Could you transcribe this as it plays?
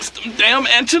some damn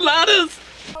enchiladas.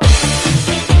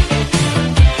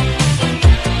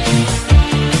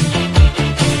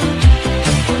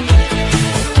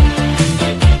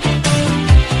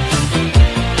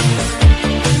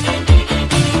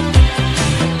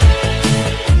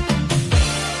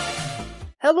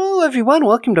 Hello everyone,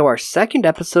 welcome to our second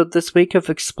episode this week of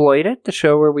Exploited, the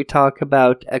show where we talk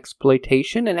about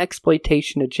exploitation and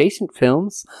exploitation-adjacent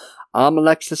films. I'm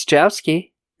Alexis Jowski.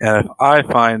 And if I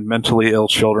find mentally ill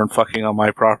children fucking on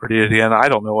my property again, I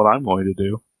don't know what I'm going to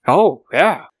do. Oh,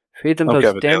 yeah. Feed them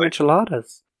those damn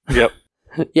enchiladas. Yep.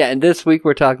 Yeah, and this week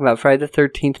we're talking about Friday the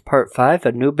 13th Part 5,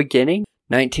 A New Beginning,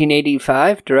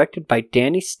 1985, directed by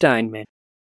Danny Steinman.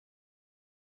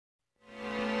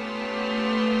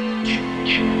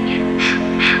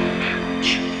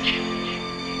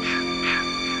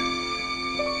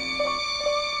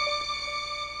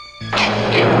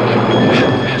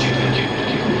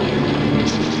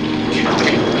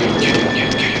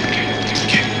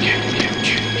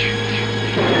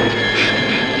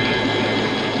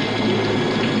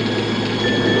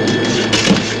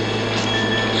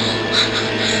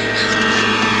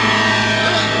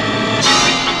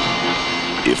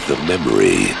 If the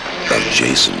memory of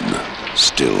Jason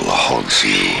still haunts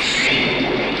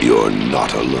you, you're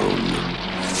not alone.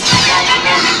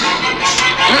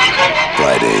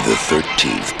 Friday the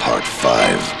 13th, Part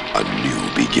 5, A New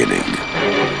Beginning.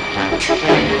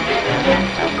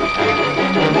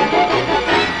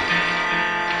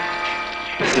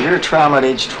 Severe trauma at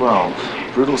age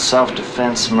 12. Brutal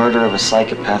self-defense, murder of a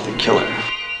psychopathic killer.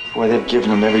 Boy, they've given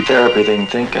him every therapy they can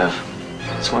think of.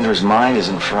 It's wonder his mind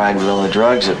isn't fried with all the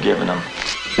drugs they've given him.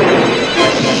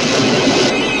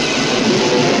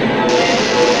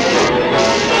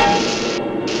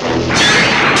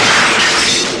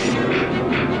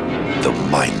 The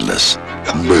mindless,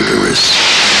 murderous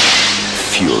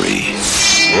fury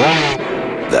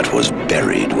that was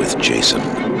buried with Jason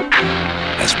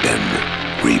has been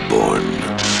reborn.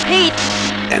 Pete!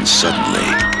 And suddenly,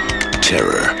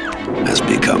 terror has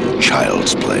become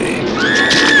child's play.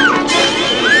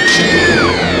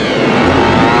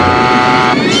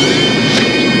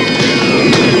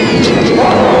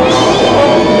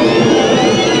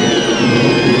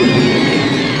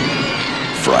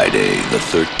 Friday the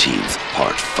 13th,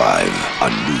 Part 5, A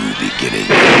New Beginning.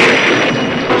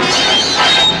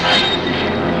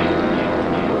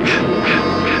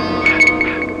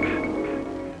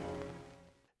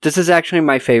 This is actually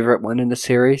my favorite one in the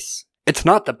series. It's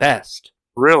not the best.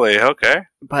 Really? Okay.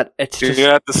 But it's You just...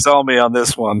 have to sell me on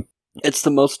this one. It's the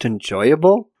most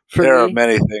enjoyable for There me. are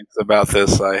many things about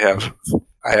this I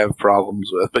have problems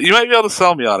with, but you might be able to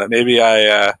sell me on it. Maybe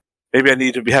I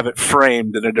need to have it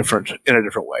framed in a different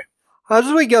way.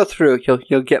 As we go through,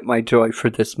 you'll get my joy for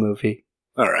this movie.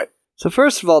 All right. So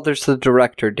first of all, there's the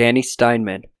director, Danny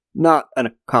Steinman. Not an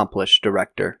accomplished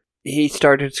director. He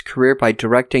started his career by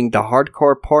directing the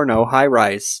hardcore porno High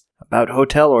Rise about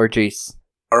hotel orgies.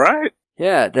 All right.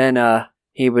 Yeah, then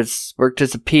he worked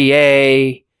as a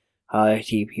PA.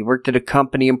 He worked at a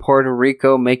company in Puerto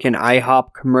Rico making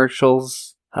IHOP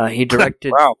commercials. He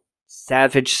directed Wow.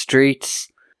 Savage Streets.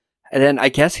 And then I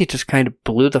guess he just kind of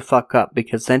blew the fuck up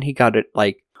because then he got it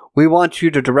like, we want you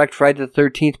to direct Friday the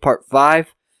 13th Part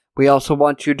 5. We also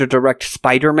want you to direct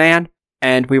Spider-Man.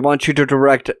 And we want you to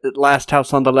direct Last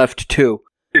House on the Left too.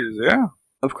 Yeah.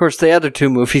 Of course, the other two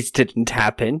movies didn't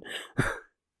happen.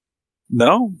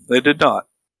 No, they did not.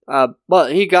 Well,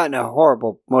 he got in a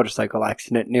horrible motorcycle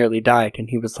accident, nearly died, and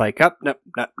he was like, nope,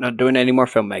 not doing any more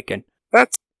filmmaking.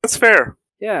 That's fair.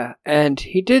 Yeah, and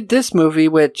he did this movie,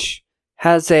 which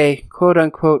has a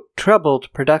quote-unquote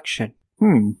troubled production.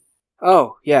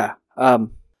 Oh, yeah.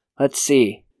 Let's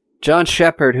see. John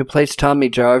Shepard, who plays Tommy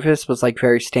Jarvis, was like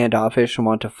very standoffish and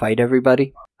wanted to fight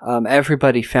everybody.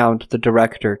 Everybody found the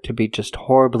director to be just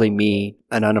horribly mean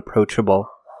and unapproachable,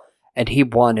 and he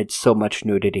wanted so much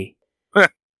nudity.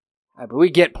 But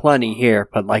we get plenty here,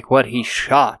 but like what he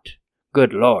shot,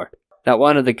 good lord. That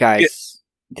one of the guys,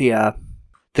 the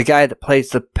guy that plays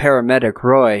the paramedic,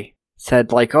 Roy,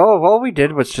 said like, oh, all we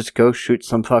did was just go shoot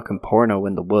some fucking porno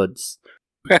in the woods.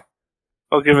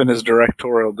 Well, given his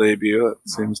directorial debut,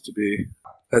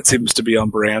 that seems to be on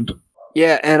brand.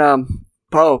 Yeah, and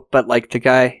but like the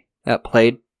guy that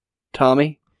played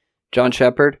Tommy, John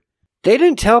Shepard, they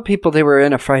didn't tell people they were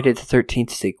in a Friday the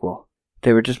 13th sequel.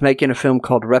 They were just making a film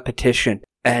called Repetition.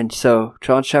 And so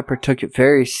John Shepard took it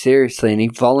very seriously, and he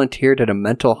volunteered at a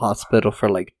mental hospital for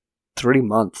like 3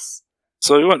 months.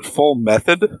 So he went full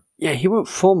method? Yeah, he went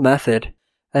full method.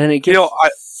 And then he gets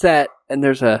set, and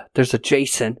there's a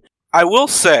Jason. I will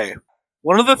say,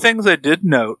 one of the things I did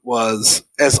note was,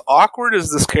 as awkward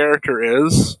as this character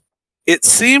is, it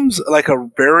seems like a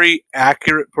very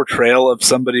accurate portrayal of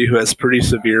somebody who has pretty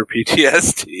severe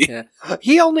PTSD. Yeah.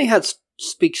 He only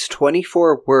speaks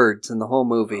 24 words in the whole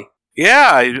movie.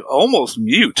 Yeah, almost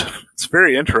mute. It's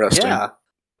very interesting. Yeah.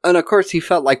 And of course he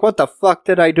felt like, what the fuck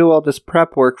did I do all this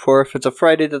prep work for if it's a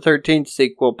Friday the 13th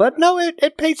sequel? But no,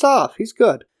 it pays off. He's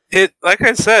good. Like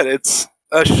I said, it's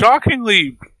a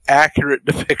shockingly accurate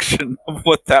depiction of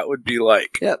what that would be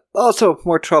like. Yeah. Also,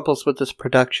 more troubles with this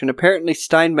production. Apparently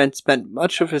Steinman spent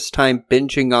much of his time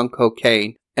binging on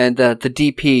cocaine, and the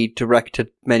DP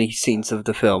directed many scenes of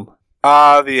the film. The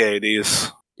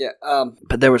 80s. Yeah,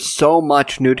 but there was so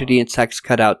much nudity and sex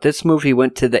cut out. This movie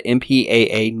went to the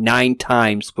MPAA 9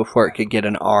 times before it could get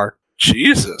an R.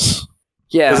 Jesus.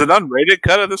 Yeah. There's an unrated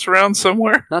cut of this around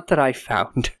somewhere? Not that I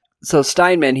found. So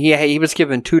Steinman, he was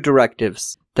given 2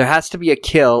 directives. There has to be a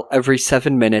kill every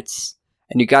 7 minutes,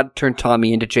 and you gotta turn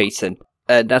Tommy into Jason.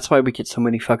 That's why we get so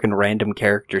many fucking random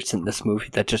characters in this movie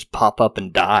that just pop up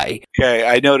and die. Okay,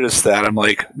 I noticed that. I'm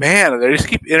like, man, they just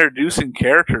keep introducing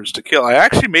characters to kill. I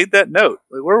actually made that note.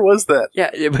 Like, where was that?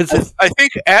 Yeah, it was. I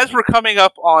think as we're coming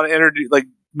up on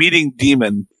meeting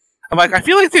Demon, I'm like, I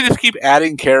feel like they just keep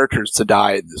adding characters to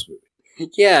die in this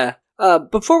movie. Yeah.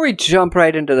 Before we jump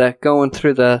right into going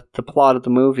through the plot of the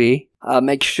movie,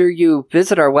 make sure you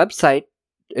visit our website,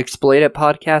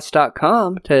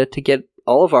 exploititpodcast.com, to get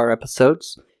all of our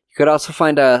episodes. You could also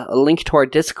find a link to our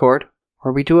Discord,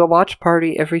 where we do a watch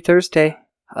party every Thursday.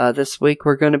 This week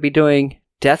we're going to be doing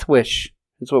Death Wish,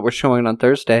 is what we're showing on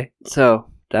Thursday.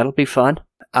 So that'll be fun.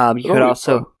 You could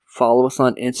also follow us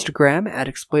on Instagram at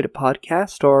Exploited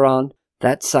Podcast, or on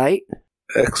that site.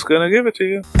 X gonna give it to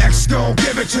you. X gonna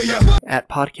give it to you. At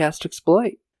Podcast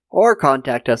Exploit. Or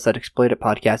contact us at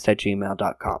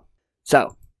exploitedpodcast@gmail.com.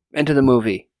 So, into the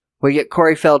movie. We get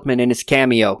Corey Feldman in his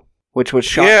cameo, which was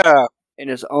shot in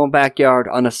his own backyard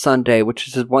on a Sunday, which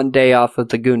is his one day off of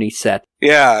the Goonies set.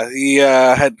 Yeah, he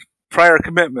had prior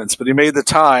commitments, but he made the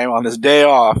time on his day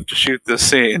off to shoot this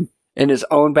scene. In his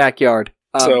own backyard.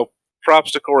 So,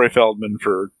 props to Corey Feldman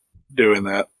for doing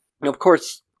that. Of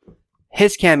course,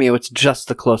 his cameo, it's just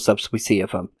the close-ups we see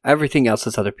of him. Everything else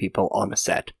is other people on the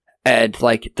set. And,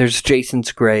 there's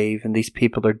Jason's grave, and these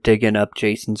people are digging up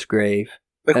Jason's grave.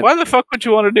 Why the fuck would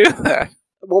you want to do that?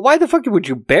 Well, why the fuck would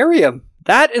you bury him?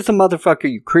 That is a motherfucker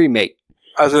you cremate.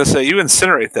 I was going to say, you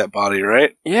incinerate that body,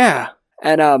 right? Yeah.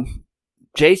 And,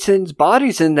 Jason's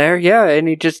body's in there, yeah, and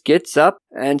he just gets up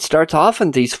and starts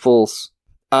offing these fools.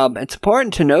 It's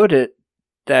important to note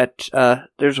that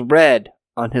there's red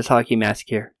on his hockey mask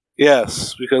here.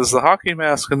 Yes, because the hockey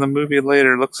mask in the movie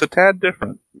later looks a tad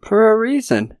different. For a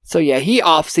reason. So yeah, he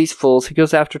offs these fools, he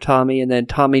goes after Tommy, and then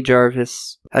Tommy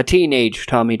Jarvis, a teenage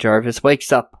Tommy Jarvis,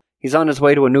 wakes up. He's on his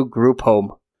way to a new group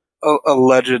home.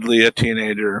 Allegedly a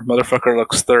teenager. Motherfucker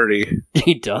looks 30.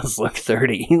 He does look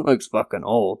 30. He looks fucking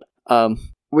old.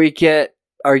 We get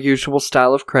our usual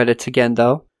style of credits again,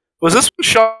 though. Was this one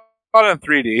shot in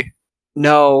 3D?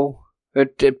 No.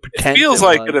 It feels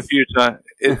like it a few times.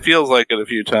 It feels like it a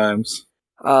few times.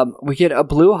 We get a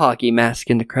blue hockey mask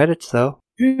in the credits, though.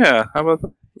 Yeah, how about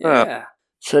that? Yeah.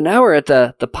 So now we're at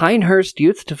the Pinehurst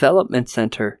Youth Development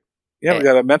Center. Yeah, we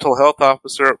got a mental health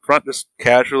officer up front just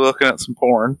casually looking at some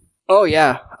porn. Oh,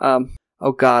 yeah.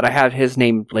 Oh, God, I have his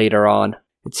name later on.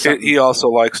 He also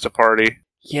likes to party.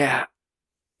 Yeah.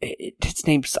 His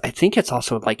name's, I think it's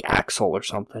also like Axel or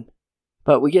something.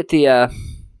 But we get the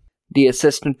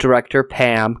assistant director,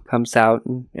 Pam, comes out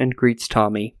and greets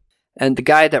Tommy. And the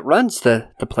guy that runs the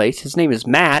place, his name is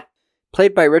Matt,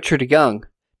 played by Richard Young.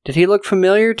 Did he look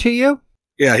familiar to you?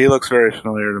 Yeah, he looks very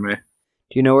familiar to me.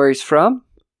 Do you know where he's from?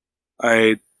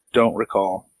 I don't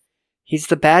recall. He's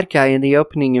the bad guy in the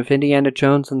opening of Indiana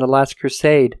Jones and the Last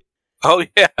Crusade. Oh,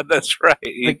 yeah, that's right.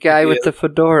 The guy with the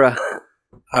fedora.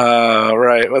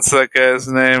 Right. What's that guy's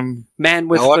name? Man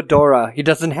with fedora. He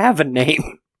doesn't have a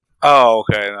name. Oh,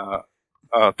 okay.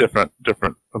 Different.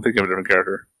 I'm thinking of a different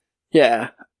character. Yeah.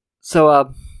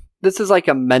 So, this is like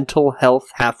a mental health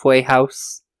halfway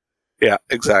house. Yeah,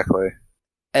 exactly.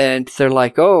 And they're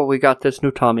like, oh, we got this new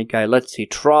Tommy guy. Let's see.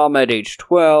 Trauma at age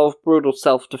 12. Brutal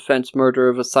self-defense murder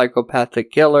of a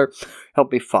psychopathic killer. He'll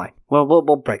be fine. Well,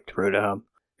 we'll break through to him.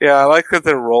 Yeah, I like that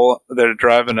they're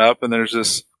driving up and there's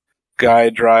this guy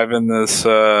driving this, I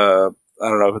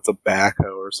don't know if it's a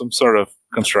backhoe or some sort of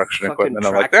construction equipment.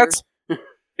 I'm like,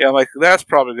 that's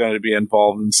probably going to be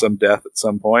involved in some death at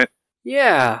some point.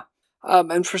 Yeah.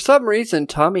 And for some reason,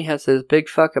 Tommy has his big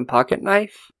fucking pocket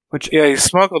knife. Yeah, he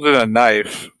smuggled in a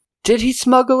knife. Did he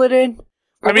smuggle it in?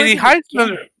 I mean, he hides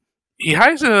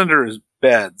it under his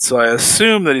bed, so I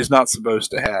assume that he's not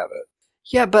supposed to have it.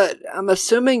 Yeah, but I'm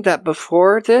assuming that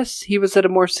before this, he was at a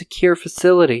more secure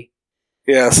facility.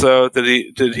 Yeah, so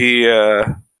did he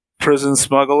prison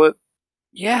smuggle it?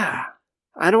 Yeah.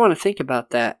 I don't want to think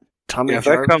about that. Tommy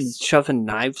Jarvis shoving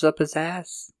knives up his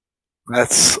ass?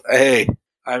 Hey,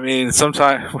 I mean,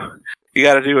 sometimes you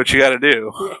gotta do what you gotta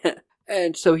do. Yeah.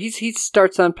 And so he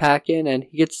starts unpacking, and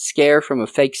he gets a scare from a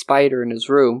fake spider in his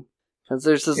room. Because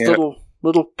there's this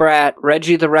little brat,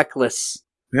 Reggie the Reckless.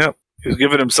 Yep. He's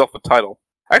given himself a title.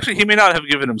 Actually, he may not have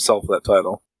given himself that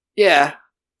title. Yeah.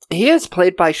 He is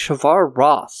played by Shavar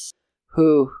Ross,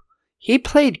 who... He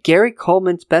played Gary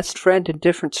Coleman's best friend in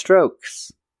Different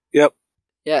Strokes. Yep.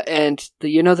 Yeah, and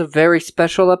the very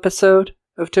special episode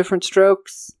of Different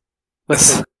Strokes?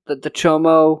 With the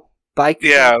Chomo bike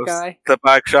shop guy? The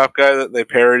bike shop guy that they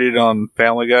parodied on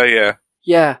Family Guy, yeah.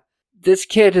 Yeah. This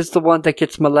kid is the one that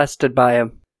gets molested by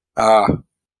him.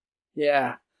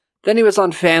 Yeah. Then he was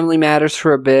on Family Matters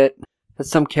for a bit. With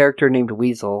some character named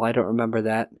Weasel. I don't remember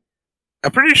that.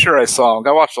 I'm pretty sure I saw him.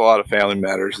 I watched a lot of Family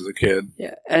Matters as a kid.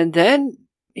 Yeah, and then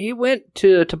he went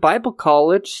to Bible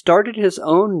college, started his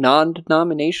own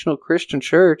non-denominational Christian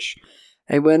church,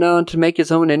 and went on to make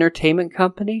his own entertainment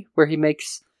company where he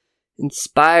makes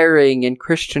inspiring and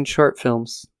Christian short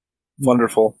films.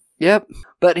 Wonderful. Yep,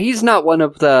 but he's not one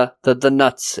of the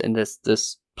nuts in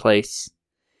this place.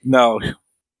 No.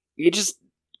 He just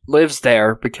lives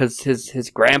there because his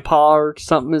grandpa or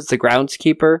something is the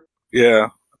groundskeeper. Yeah.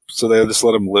 So they just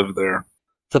let him live there.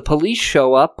 The police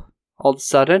show up all of a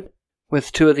sudden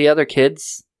with two of the other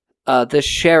kids. This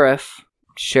sheriff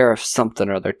something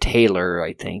or other, Taylor,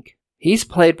 I think. He's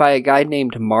played by a guy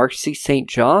named Marcy St.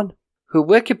 John, who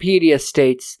Wikipedia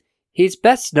states he's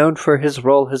best known for his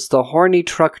role as the horny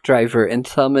truck driver in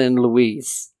Thelma and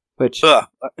Louise. Which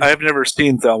I've never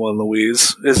seen Thelma and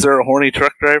Louise. Is there a horny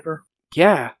truck driver?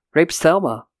 Yeah, rapes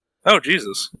Thelma. Oh,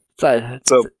 Jesus.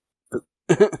 So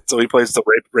he plays the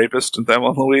rapist in Thelma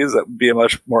and Louise? That would be a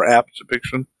much more apt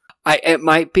depiction. It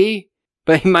might be,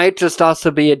 but he might just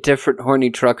also be a different horny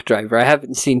truck driver. I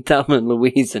haven't seen Thelma and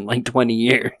Louise in like 20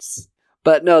 years.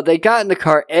 But no, they got in the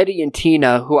car, Eddie and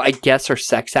Tina, who I guess are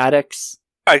sex addicts.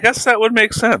 I guess that would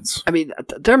make sense. I mean,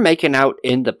 they're making out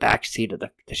in the backseat of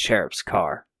the sheriff's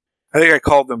car. I think I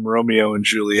called them Romeo and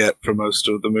Juliet for most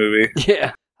of the movie.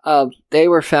 Yeah. They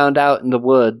were found out in the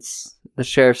woods. The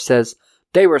sheriff says,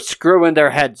 they were screwing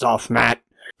their heads off, Matt.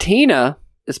 Tina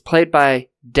is played by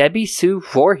Debbie Sue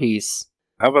Voorhees.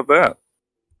 How about that?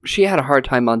 She had a hard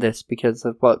time on this because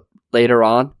of what later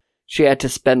on. She had to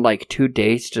spend like 2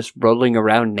 days just rolling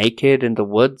around naked in the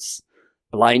woods,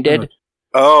 blinded.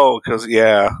 Oh, because,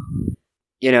 yeah.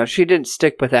 She didn't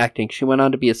stick with acting. She went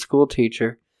on to be a school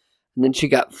teacher. And then she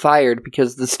got fired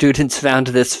because the students found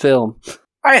this film.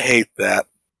 I hate that.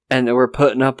 And they were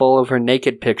putting up all of her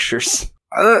naked pictures.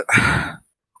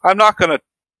 I'm not gonna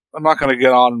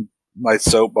get on my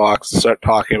soapbox and start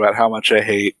talking about how much I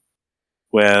hate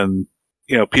when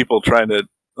people trying to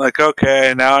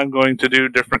okay, now I'm going to do a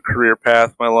different career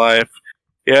path in my life.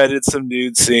 Yeah, I did some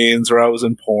nude scenes or I was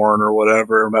in porn or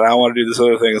whatever, but I want to do this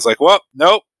other thing. It's like, well,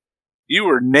 nope, you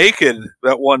were naked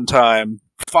that one time.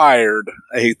 Fired.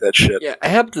 I hate that shit. Yeah, I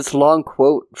have this long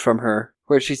quote from her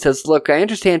where she says, look, I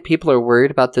understand people are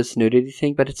worried about this nudity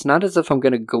thing, but it's not as if I'm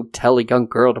going to go tell a young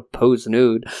girl to pose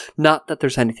nude. Not that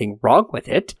there's anything wrong with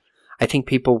it. I think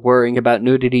people worrying about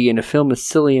nudity in a film is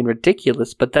silly and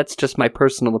ridiculous, but that's just my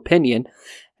personal opinion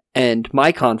and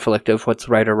my conflict of what's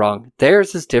right or wrong.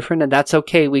 Theirs is different, and that's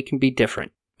okay. We can be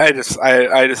different. I just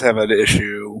have an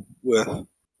issue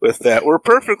with that. We're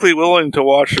perfectly willing to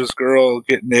watch this girl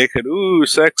get naked. Ooh,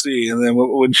 sexy. And then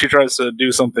when she tries to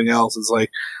do something else, it's like,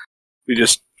 we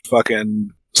just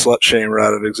fucking slut shame her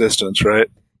out of existence, right?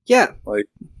 Yeah. Like,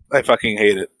 I fucking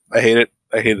hate it. I hate it.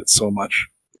 I hate it so much.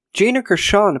 Gina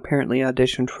Gershon apparently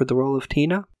auditioned for the role of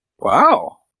Tina.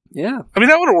 Wow. Yeah. I mean,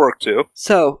 that would have worked too.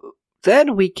 So,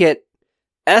 then we get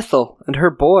Ethel and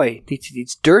her boy.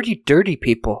 These dirty, dirty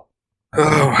people.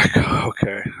 Oh my god,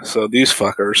 okay. So, these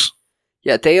fuckers.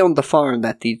 Yeah, they owned the farm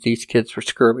that these kids were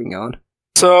screwing on.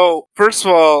 So, first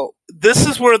of all, this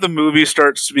is where the movie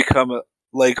starts to become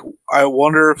I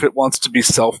wonder if it wants to be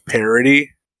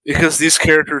self-parody, because these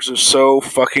characters are so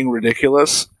fucking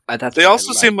ridiculous. They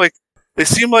also seem like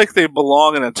they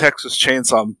belong in a Texas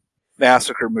Chainsaw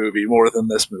Massacre movie more than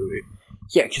this movie.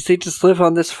 Yeah, because they just live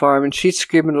on this farm, and she's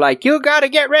screaming like, you gotta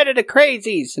get rid of the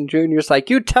crazies! And Junior's like,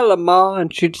 you tell 'em, Ma!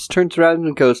 And she just turns around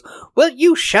and goes, will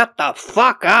you shut the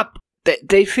fuck up?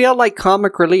 They feel like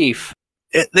comic relief.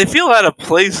 They feel out of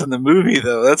place in the movie,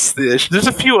 though. That's the issue. There's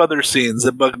a few other scenes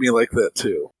that bug me like that,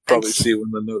 too. Probably see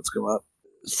when the notes come up.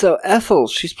 So Ethel,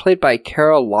 she's played by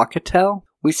Carol Locatell.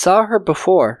 We saw her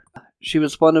before. She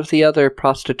was one of the other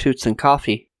prostitutes in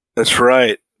Coffee. That's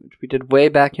right. which we did way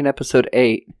back in episode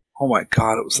 8. Oh my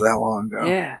god, it was that long ago.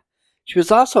 Yeah. She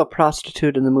was also a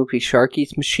prostitute in the movie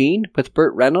Sharky's Machine with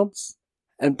Burt Reynolds.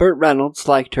 And Burt Reynolds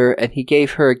liked her, and he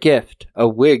gave her a gift, a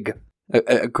wig,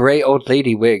 a gray old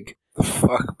lady wig. The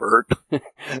fuck, Burt?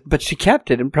 But she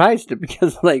kept it and prized it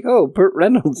because, like, oh, Burt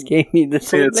Reynolds gave me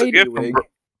this old lady wig.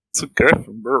 It's a gift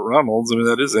from Burt Reynolds. I mean,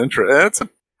 that is interesting.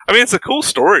 It's a cool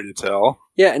story to tell.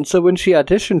 Yeah, and so when she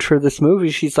auditioned for this movie,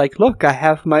 she's like, look, I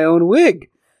have my own wig.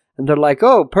 And they're like,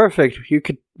 oh, perfect, you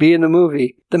could be in the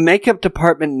movie. The makeup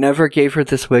department never gave her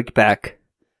this wig back.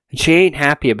 And she ain't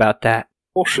happy about that.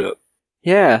 Bullshit.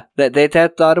 Yeah, they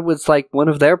thought it was like one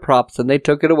of their props, and they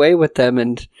took it away with them,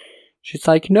 and she's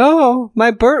like, no, my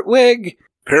Burt wig.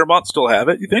 Paramount still have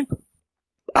it, you think?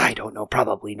 I don't know,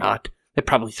 probably not. They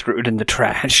probably threw it in the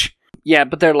trash. Yeah,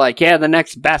 but they're like, yeah, the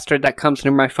next bastard that comes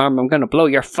near my farm, I'm gonna blow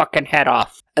your fucking head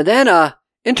off. And then,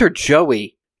 enter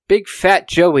Joey. Big fat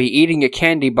Joey eating a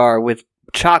candy bar with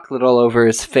chocolate all over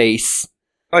his face.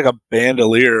 Like a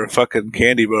bandolier of fucking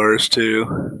candy bars,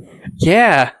 too.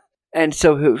 Yeah. And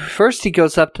so first he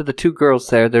goes up to the two girls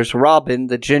there. There's Robin,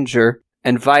 the ginger,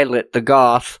 and Violet, the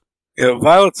goth. Yeah,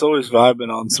 Violet's always vibing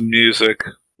on some music.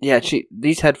 Yeah,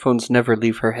 these headphones never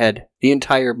leave her head. The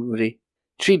entire movie.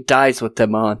 She dies with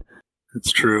them on.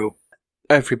 It's true.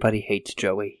 Everybody hates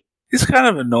Joey. He's kind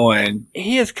of annoying.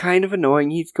 He is kind of annoying.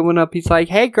 He's going up, he's like,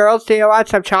 hey girls, do you want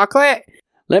some chocolate?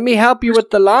 Let me help you with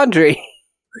the laundry.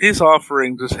 He's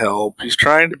offering to help. He's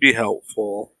trying to be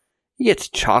helpful. He gets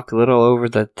chocolate all over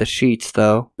the sheets,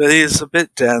 though. But he's a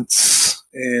bit dense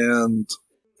and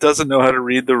doesn't know how to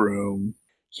read the room.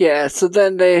 Yeah, so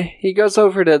then he goes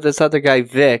over to this other guy,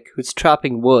 Vic, who's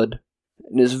chopping wood,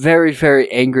 and is very,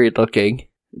 very angry looking.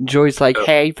 Joey's like,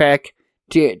 hey, Vic,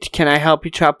 can I help you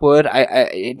chop wood?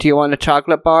 Do you want a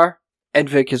chocolate bar? And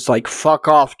Vic is like, fuck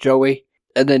off, Joey.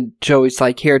 And then Joey's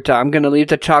like, here, I'm going to leave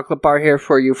the chocolate bar here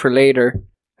for you for later.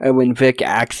 And when Vic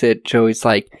acts it, Joey's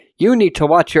like, you need to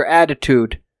watch your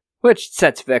attitude, which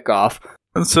sets Vic off.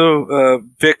 And so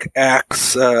Vic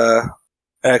asks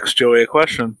Joey a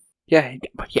question. Yeah,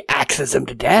 but he axes him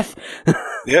to death.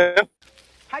 Yeah.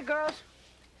 Hi, girls.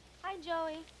 Hi,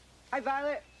 Joey. Hi,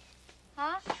 Violet.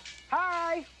 Huh?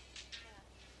 Hi.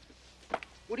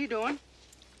 What are you doing?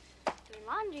 Doing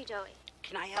laundry, Joey.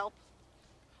 Can I help?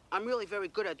 I'm really very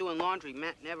good at doing laundry.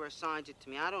 Matt never assigns it to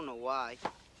me. I don't know why.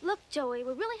 Look, Joey,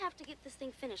 we really have to get this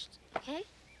thing finished, okay?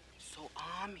 So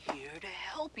I'm here to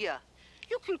help you.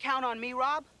 You can count on me,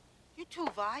 Rob. You too,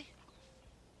 Vi.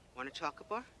 Want a chocolate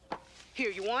bar?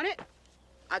 Here, you want it?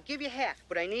 I'll give you half,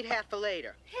 but I need half for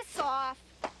later. Piss off.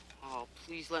 Oh,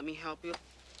 please let me help you.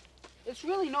 It's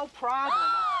really no problem.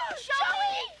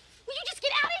 Joey! Will you just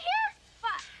get out of here?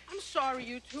 What? I'm sorry,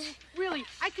 you two. Really,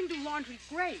 I can do laundry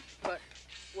great, but,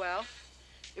 well,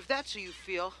 if that's how you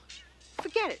feel,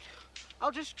 forget it.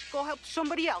 I'll just go help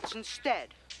somebody else instead.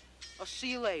 I'll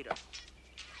see you later.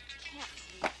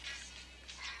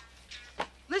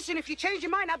 Listen, if you change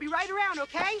your mind, I'll be right around,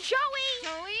 okay? Joey!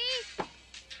 Joey!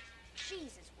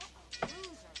 Jesus, what a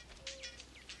loser.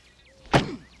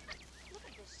 Look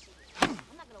at this sheet. I'm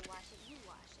not gonna wash it, you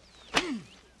wash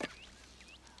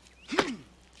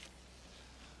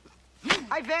it.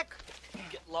 Hi, Vic.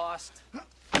 Get lost.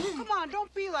 Come on,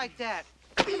 don't be like that.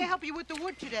 I'm gonna help you with the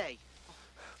wood today.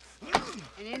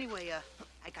 And anyway,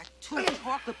 I got 2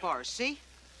 chocolate bars, see?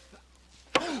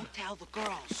 Don't tell the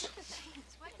girls.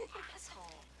 Jeez, what an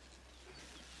asshole.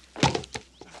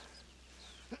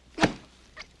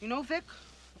 You know, Vic,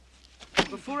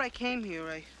 before I came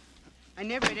here, I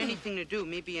never had anything to do,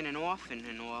 me being an orphan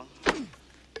and all.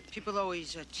 People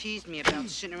always teased me about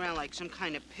sitting around like some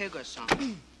kind of pig or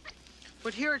something.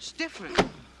 But here it's different.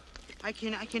 I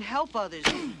can help others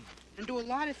and do a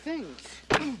lot of things.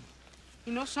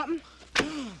 You know something?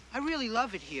 I really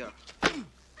love it here.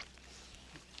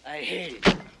 I hate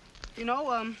it. You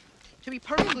know, to be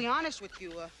perfectly honest with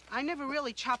you, I never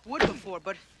really chopped wood before,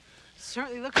 but it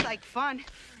certainly looks like fun.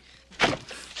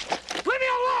 Leave me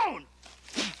alone!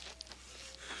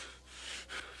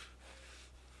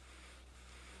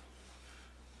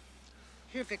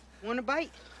 Here, Vic, want a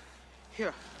bite?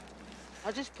 Here,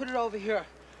 I'll just put it over here.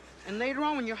 And later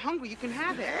on, when you're hungry, you can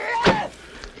have it.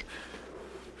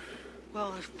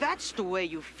 Well, if that's the way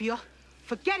you feel,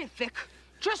 forget it, Vic.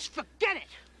 Just forget it.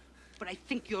 But I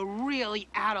think you're really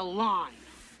out of line.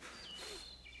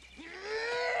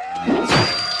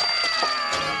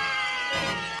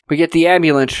 We get the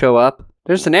ambulance show up.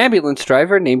 There's an ambulance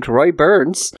driver named Roy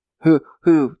Burns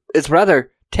who is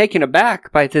rather taken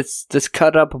aback by this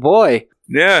cut up boy.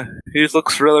 Yeah, he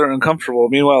looks rather uncomfortable.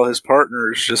 Meanwhile, his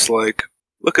partner is just like,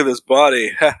 look at this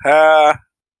body. Ha ha.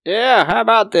 Yeah, how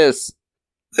about this?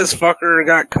 this fucker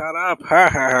got caught up. Ha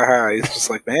ha ha ha. He's just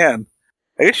like, man,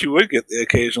 I guess you would get the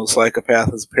occasional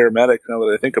psychopath as a paramedic now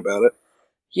that I think about it.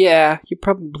 Yeah, you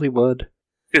probably would.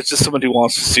 It's just somebody who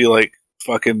wants to see, like,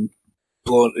 fucking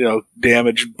blown,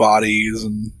 damaged bodies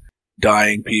and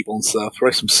dying people and stuff.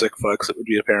 Probably some sick fucks that would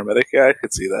be a paramedic. Yeah, I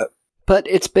could see that. But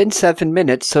it's been 7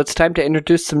 minutes, so it's time to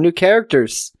introduce some new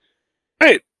characters.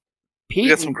 Right. Pete, We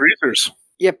got some greasers.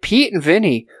 Yeah, Pete and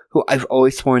Vinny, who I've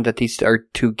always sworn that these are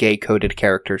two gay-coded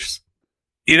characters.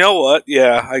 You know what?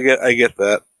 Yeah, I get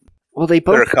that. Well, they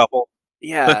both... They're a couple.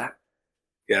 Yeah.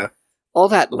 Yeah. All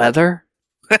that leather.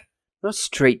 No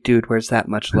straight dude wears that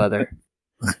much leather.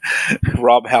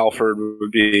 Rob Halford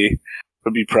would be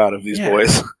proud of these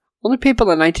boys. Only people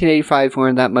in 1985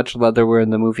 wearing that much leather were in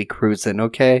the movie Cruisin',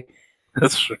 okay?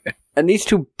 That's right. And these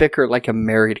two bicker like a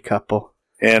married couple.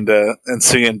 And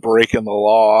singing "Breaking the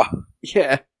Law."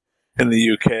 Yeah. In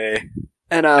the UK.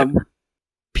 And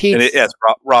Pete. Yes,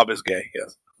 Rob is gay.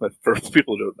 Yes, but for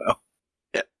people who don't know.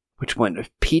 Yeah. Which one?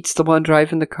 Pete's the one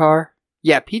driving the car.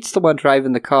 Yeah, Pete's the one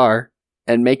driving the car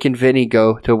and making Vinny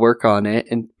go to work on it.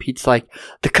 And Pete's like,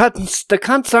 the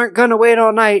cunts aren't gonna wait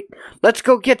all night. Let's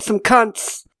go get some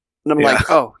cunts. And I'm like,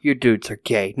 oh, you dudes are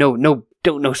gay. No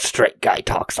straight guy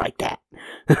talks like that.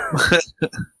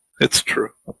 It's true.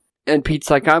 And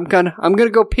Pete's like, I'm gonna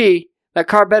go pee. That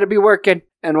car better be working.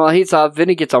 And while he's off,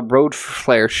 Vinny gets a road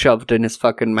flare shoved in his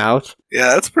fucking mouth.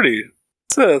 Yeah, that's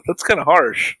kind of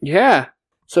harsh. Yeah.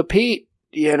 So Pete,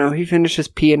 he finishes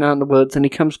peeing out in the woods and he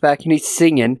comes back and he's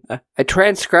singing. I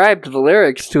transcribed the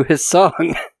lyrics to his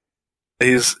song.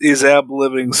 He's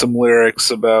ad-libbing some lyrics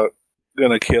about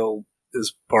gonna kill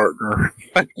his partner.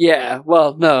 Yeah,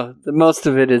 well, no. Most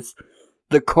of it is,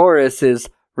 the chorus is,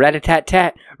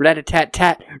 rat-a-tat-tat,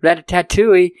 rat-a-tat-tat,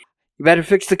 rat-a-tat-tooey. You better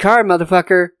fix the car,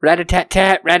 motherfucker.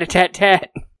 Rat-a-tat-tat,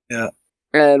 rat-a-tat-tat. Yeah.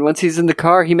 And once he's in the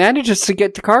car, he manages to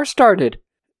get the car started.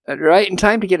 Right in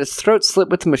time to get his throat slit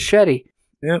with a machete.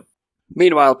 Yep.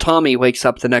 Meanwhile, Tommy wakes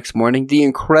up the next morning, the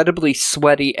incredibly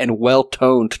sweaty and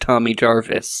well-toned Tommy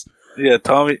Jarvis. Yeah,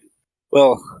 Tommy.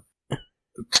 Well,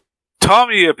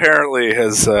 Tommy apparently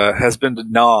has been to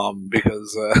Nam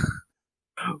because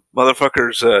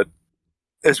motherfuckers,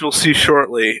 as we'll see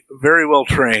shortly, very well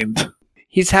trained.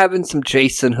 He's having some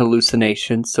Jason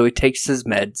hallucinations, so he takes his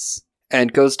meds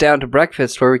and goes down to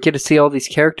breakfast where we get to see all these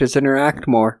characters interact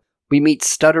more. We meet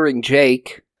Stuttering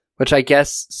Jake, which I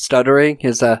guess stuttering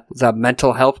is a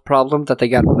mental health problem that they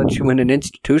got to put you in an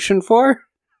institution for.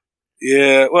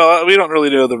 Yeah, well, we don't really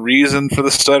know the reason for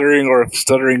the stuttering, or if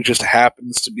stuttering just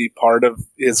happens to be part of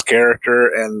his character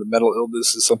and the mental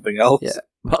illness is something else. Yeah,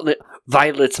 well,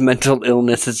 Violet's mental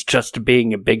illness is just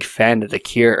being a big fan of The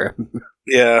Cure.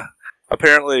 Yeah,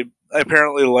 apparently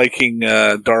liking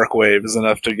dark wave is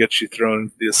enough to get you thrown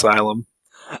into the asylum.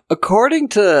 According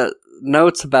to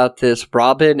notes about this,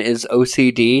 Robin is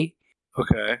OCD.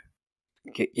 Okay.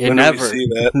 You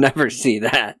never see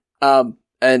that.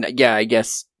 And yeah, I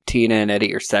guess Tina and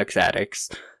Eddie are sex addicts.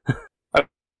 I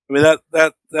mean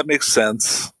that makes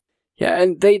sense. Yeah,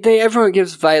 and everyone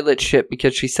gives Violet shit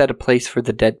because she set a place for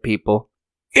the dead people.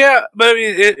 Yeah, but I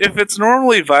mean, if it's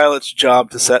normally Violet's job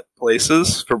to set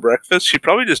places for breakfast, she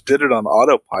probably just did it on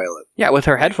autopilot. Yeah, with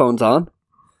her headphones on.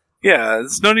 Yeah,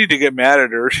 there's no need to get mad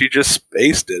at her. She just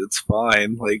spaced it. It's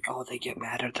fine. Like, oh, they get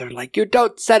mad at her. Like, you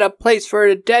don't set a place for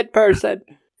a dead person.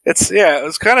 It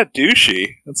was kind of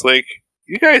douchey. It's like,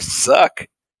 you guys suck.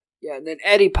 Yeah, and then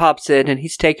Eddie pops in, and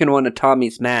he's taking one of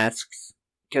Tommy's masks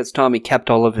because Tommy kept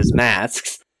all of his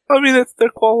masks. I mean, it's their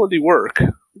quality work.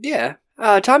 Yeah,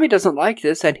 Tommy doesn't like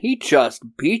this, and he just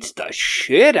beats the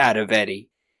shit out of Eddie.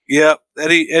 Yeah,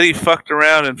 Eddie fucked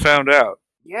around and found out.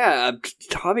 Yeah,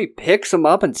 Tommy picks him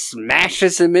up and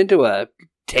smashes him into a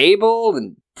table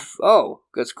and,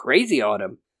 goes crazy on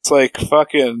him. It's like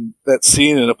fucking that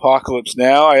scene in Apocalypse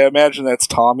Now. I imagine that's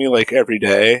Tommy, like, every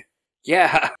day.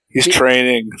 Yeah. He's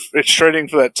training. It's training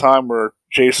for that time where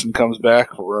Jason comes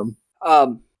back for him.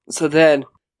 So then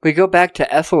we go back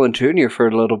to Ethel and Junior for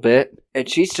a little bit, and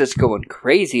she's just going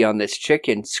crazy on this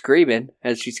chicken, screaming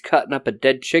as she's cutting up a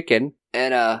dead chicken,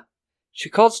 and, she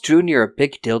calls Junior a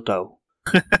big dildo.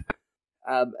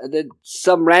 And then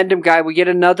some random guy, we get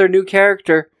another new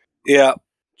character. Yeah.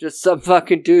 Just some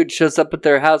fucking dude shows up at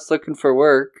their house looking for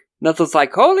work. Ethel's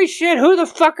like, holy shit, who the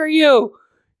fuck are you?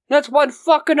 That's one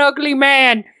fucking ugly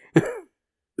man.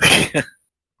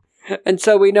 And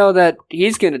so we know that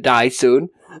he's gonna die soon.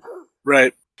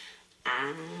 Right.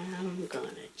 I'm gonna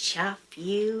chop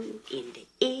you into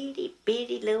itty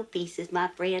bitty little pieces, my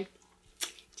friend.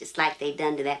 Just like they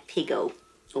done to that pig-o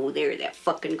over there at that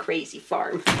fucking crazy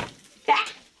farm.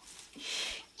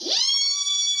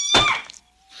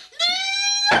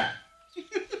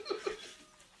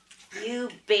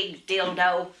 big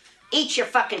dildo. Eat your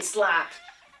fucking slop.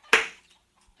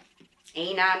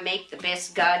 Ain't I make the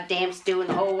best goddamn stew in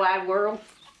the whole wide world?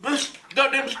 Best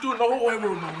goddamn stew in the whole wide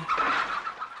world, Mama.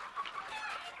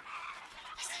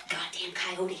 That's that goddamn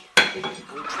coyote. I'm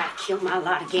gonna try to kill my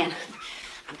lot again.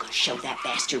 I'm gonna show that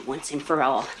bastard once and for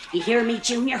all. You hear me,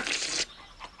 Junior?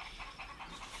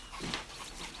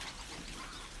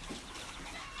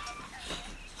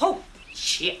 Oh,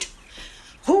 shit.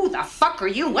 Who the fuck are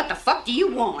you? What the fuck do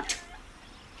you want?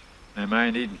 Ma'am, I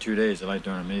ain't eaten 2 days. I like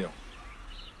during a meal.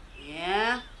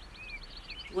 Yeah?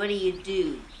 What do you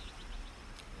do?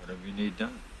 Whatever you need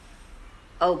done.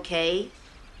 Okay.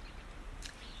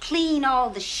 Clean all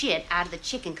the shit out of the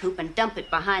chicken coop and dump it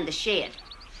behind the shed.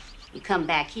 You come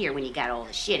back here when you got all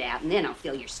the shit out, and then I'll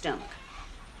fill your stomach.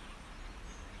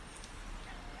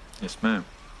 Yes, ma'am.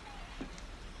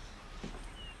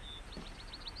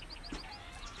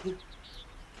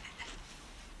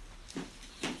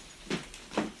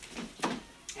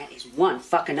 That is one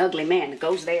fucking ugly man that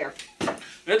goes there.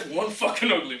 That's one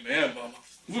fucking ugly man,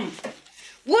 Mama.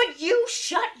 Would you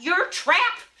shut your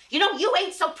trap? You know, you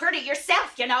ain't so pretty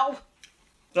yourself, you know.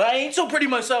 I ain't so pretty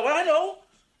myself, I know.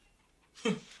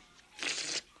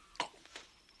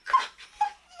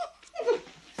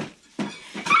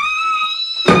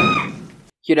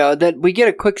 You know, then we get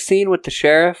a quick scene with the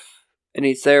sheriff, and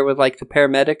he's there with, like, the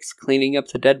paramedics cleaning up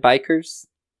the dead bikers.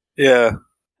 Yeah.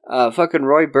 Fucking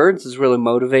Roy Burns is really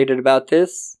motivated about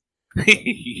this.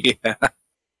 Yeah.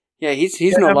 Yeah,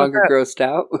 he's no longer grossed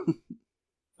out.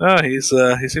 Oh, he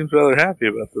seems rather happy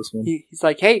about this one. He's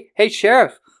like, hey,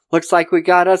 sheriff, looks like we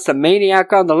got us a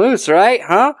maniac on the loose, right?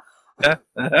 Huh?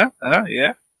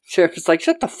 Yeah. Sheriff is like,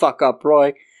 shut the fuck up,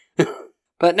 Roy.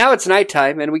 But now it's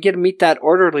nighttime, and we get to meet that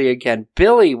orderly again.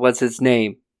 Billy was his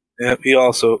name. Yep,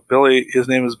 his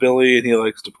name is Billy, and he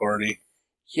likes to party.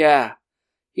 Yeah,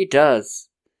 he does.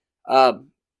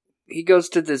 He goes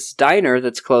to this diner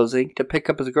that's closing to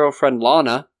pick up his girlfriend,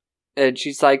 Lana. And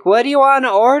she's like, what do you want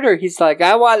to order? He's like,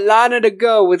 I want Lana to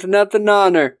go with nothing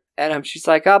on her. And she's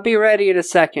like, I'll be ready in a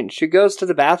second. She goes to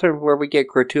the bathroom where we get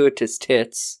gratuitous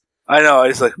tits. I know, I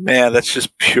was like, man, that's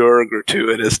just pure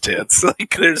gratuitous tits.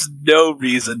 Like, there's no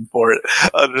reason for it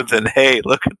other than, hey,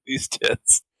 look at these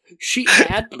tits. She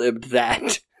ad-libbed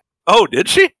that. Oh, did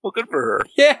she? Well, good for her.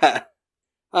 Yeah.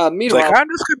 Meanwhile, like,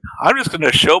 I'm just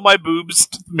gonna show my boobs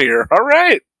to the mirror. All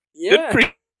right. Yeah. Good for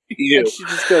you. And she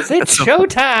just goes, it's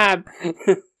showtime.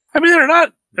 I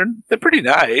mean, they're pretty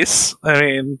nice. I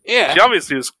mean, yeah. She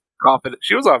obviously was confident.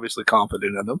 She was obviously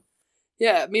confident in them.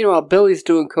 Yeah. Meanwhile, Billy's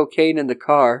doing cocaine in the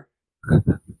car.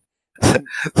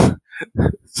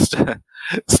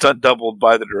 Stunt doubled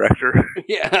by the director.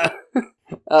 Yeah.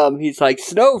 He's like,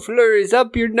 snow flurries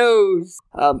up your nose.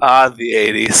 The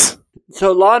 80s.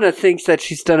 So Lana thinks that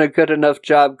she's done a good enough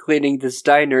job cleaning this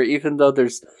diner, even though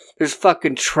there's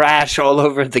fucking trash all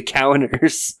over the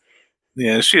counters.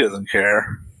 Yeah, she doesn't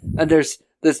care. And there's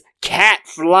this cat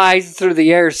flies through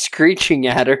the air screeching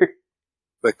at her.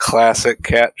 The classic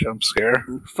cat jump scare.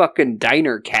 Fucking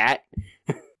diner cat.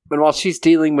 And while she's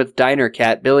dealing with Diner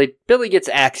Cat, Billy gets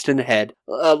axed in the head.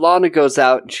 Lana goes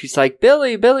out and she's like,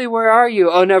 Billy, where are you?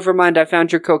 Oh, never mind, I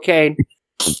found your cocaine.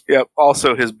 Yep,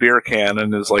 also his beer can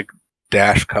and his, like,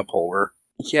 dash cup holder.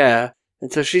 Yeah,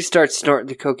 and so she starts snorting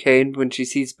the cocaine when she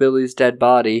sees Billy's dead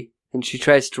body, and she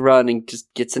tries to run and just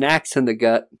gets an axe in the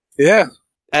gut. Yeah.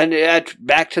 And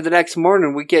back to the next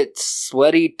morning, we get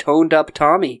sweaty, toned-up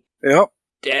Tommy. Yep.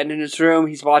 Dead in his room,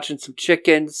 he's watching some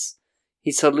chickens.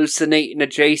 He's hallucinating a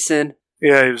Jason.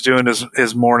 Yeah, he was doing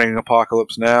his morning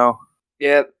apocalypse now.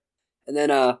 Yep. And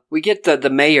then we get the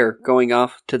mayor going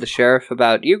off to the sheriff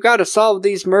about, you gotta solve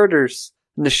these murders.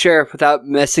 And the sheriff, without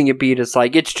missing a beat, is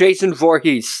like, it's Jason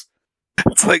Voorhees.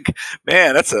 It's like,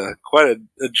 man, that's quite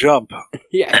a jump.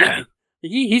 Yeah.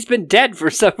 He's been dead for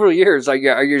several years. Are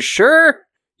you sure?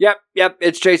 Yep,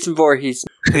 it's Jason Voorhees.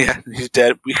 Yeah, he's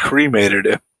dead. We cremated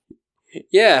him.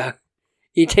 Yeah.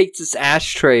 He takes this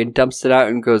ashtray and dumps it out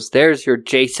and goes, there's your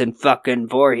Jason fucking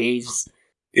Voorhees.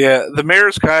 Yeah, the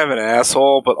mayor's kind of an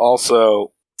asshole, but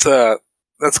also,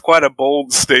 that's quite a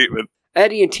bold statement.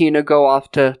 Eddie and Tina go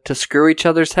off to screw each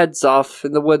other's heads off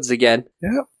in the woods again.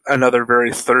 Yeah, another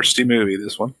very thirsty movie,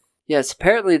 this one. Yes,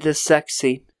 apparently this sex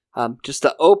scene, just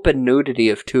the open nudity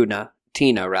of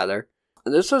Tina, rather.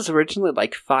 This was originally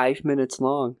like 5 minutes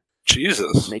long.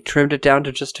 Jesus. And they trimmed it down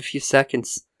to just a few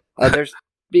seconds.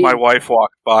 My wife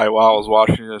walked by while I was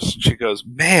watching this, and she goes,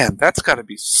 man, that's got to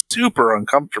be super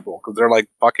uncomfortable, because they're, like,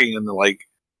 fucking in the, like,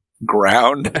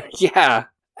 ground. Yeah.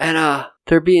 And,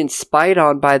 they're being spied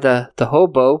on by the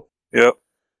hobo. Yep.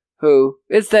 Who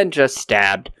is then just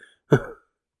stabbed.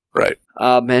 Right.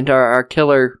 And our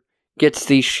killer gets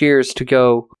these shears to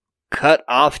go cut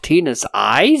off Tina's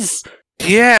eyes?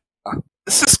 Yeah.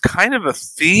 This is kind of a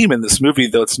theme in this movie,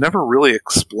 though it's never really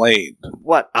explained.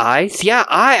 What, eyes? Yeah,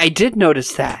 I did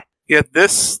notice that. Yeah,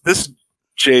 this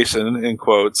Jason, in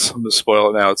quotes, I'm going to spoil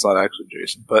it now, it's not actually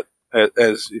Jason, but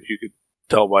as if you could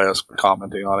tell by us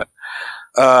commenting on it,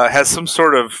 has some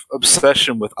sort of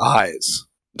obsession with eyes.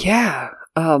 Yeah.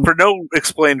 For no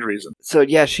explained reason. So,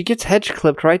 yeah, she gets hedge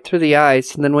clipped right through the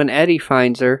eyes, and then when Eddie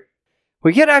finds her,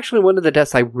 we get actually one of the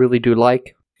deaths I really do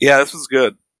like. Yeah, this was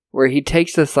good. Where he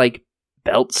takes this, like,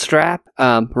 belt strap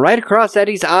right across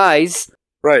Eddie's eyes.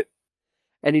 Right.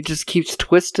 And he just keeps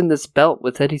twisting this belt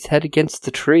with Eddie's head against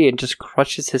the tree and just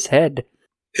crushes his head.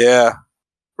 Yeah.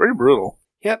 Pretty brutal.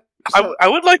 Yep. So, I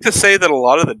would like to say that a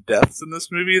lot of the deaths in this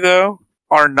movie, though,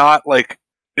 are not, like,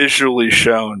 visually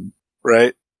shown,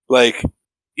 right? Like,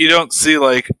 you don't see,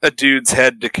 like, a dude's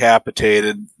head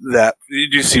decapitated. That you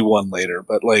do see one later,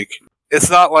 but, like, it's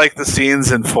not like the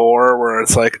scenes in 4 where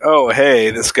it's like, oh,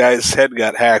 hey, this guy's head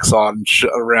got hacksawed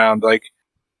around. Like,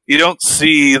 you don't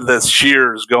see the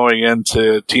shears going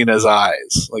into Tina's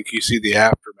eyes. Like, you see the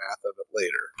aftermath of it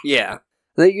later. Yeah.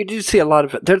 You do see a lot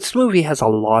of it. This movie has a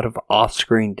lot of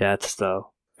off-screen deaths,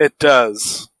 though. It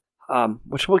does.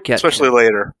 Which we'll get Especially to.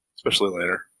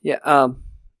 later. Yeah,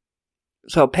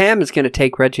 so Pam is going to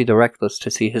take Reggie the Reckless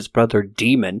to see his brother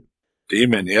Demon.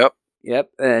 Demon, yep.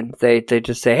 Yep, and they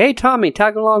just say, hey, Tommy,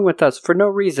 tag along with us for no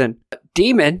reason.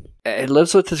 Demon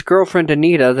lives with his girlfriend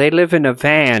Anita. They live in a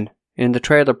van in the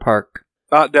trailer park.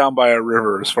 Not down by a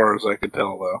river, as far as I can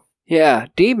tell, though. Yeah,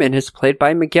 Demon is played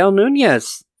by Miguel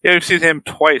Nunez. Yeah, we've seen him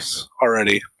twice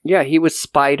already. Yeah, he was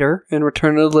Spider in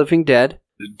Return of the Living Dead.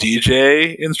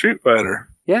 DJ in Street Fighter.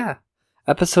 Yeah,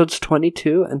 episodes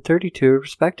 22 and 32,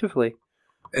 respectively.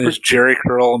 And his Jerry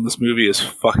curl in this movie is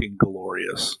fucking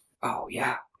glorious. Oh,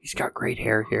 yeah. He's got great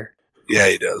hair here. Yeah,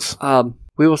 he does.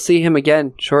 We will see him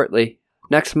again shortly.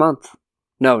 Next month.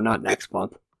 No, not next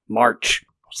month. March.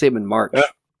 We'll see him in March.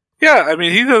 Yeah, I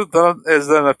mean, he has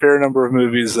done a fair number of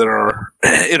movies that are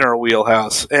in our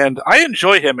wheelhouse, and I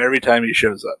enjoy him every time he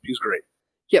shows up. He's great.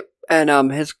 Yep,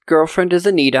 and his girlfriend is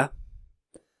Anita,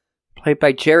 played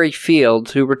by Jerry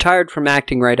Fields, who retired from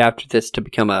acting right after this to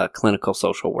become a clinical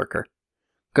social worker.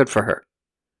 Good for her.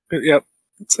 Yep.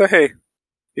 So, hey,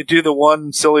 you do the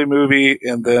one silly movie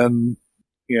and then,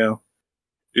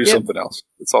 do something else.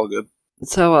 It's all good.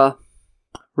 So,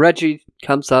 Reggie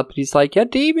comes up and he's like, yeah,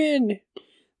 Demon.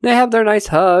 They have their nice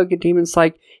hug, and Demon's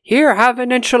like, here, have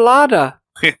an enchilada.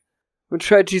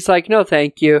 Which Reggie's like, no,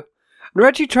 thank you. And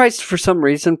Reggie tries to, for some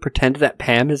reason, pretend that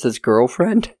Pam is his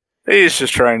girlfriend. He's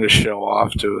just trying to show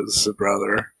off to his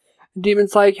brother. And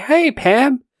Demon's like, hey,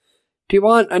 Pam, do you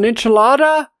want an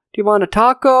enchilada? Do you want a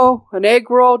taco? An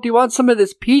egg roll? Do you want some of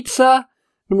this pizza?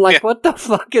 And I'm like, what the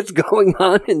fuck is going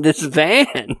on in this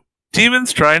van?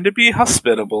 Demon's trying to be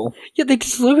hospitable. Yeah, they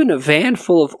just live in a van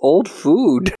full of old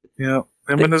food. Yeah,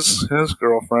 him and his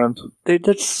girlfriend. They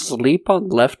just sleep on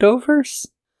leftovers?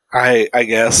 I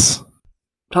guess.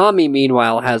 Tommy,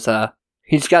 meanwhile,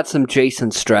 he's got some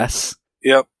Jason stress.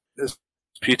 Yep, his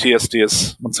PTSD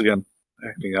is, once again,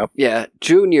 acting up. Yeah,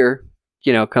 Junior,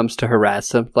 comes to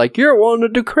harass him. Like, you're one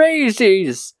of the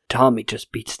crazies! Tommy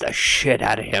just beats the shit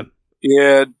out of him.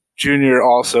 Yeah, Junior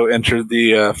also entered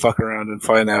the fuck around and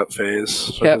find out phase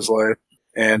of his life.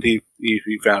 And he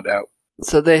found out.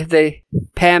 So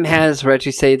Pam has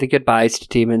Reggie say the goodbyes to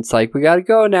Demon. It's like, we gotta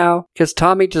go now, because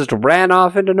Tommy just ran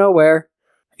off into nowhere.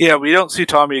 Yeah, we don't see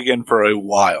Tommy again for a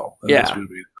while in this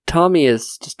movie. Tommy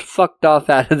is just fucked off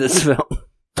out of this film.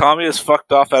 Tommy is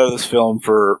fucked off out of this film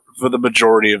for the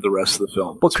majority of the rest of the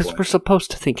film. Well, because we're supposed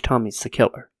to think Tommy's the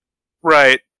killer.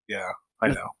 Right. Yeah, I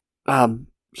know.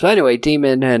 So anyway,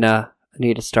 Demon and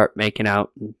Anita start making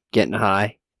out and getting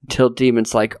high. Until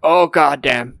Demon's like, oh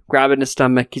goddamn, grabbing his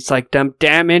stomach. He's like, them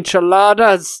damn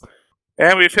enchiladas.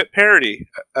 And we've hit parody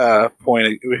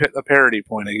point. We hit the parody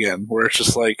point again, where it's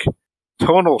just like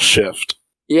tonal shift.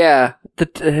 Yeah, the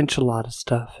enchilada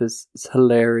stuff is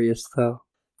hilarious, though.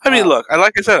 I mean, look,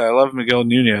 like I said, I love Miguel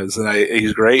Nunez, and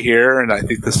he's great here, and I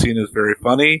think the scene is very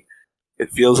funny. It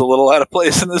feels a little out of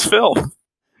place in this film.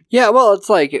 Yeah, well, it's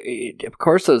like, of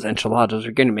course those enchiladas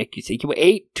are going to make you sick. You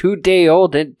ate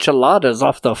 2-day-old enchiladas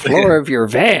off the floor of your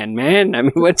van, man. I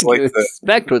mean, what do you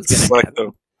expect was going to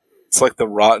happen? It's like the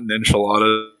rotten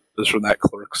enchiladas from that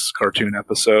Clerks cartoon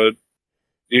episode.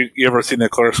 You ever seen the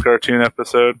Clerks cartoon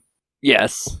episode?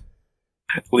 Yes.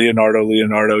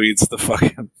 Leonardo eats the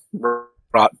fucking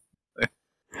rotten.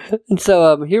 And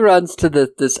so he runs to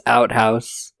this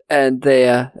outhouse, and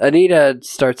Anita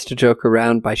starts to joke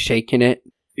around by shaking it.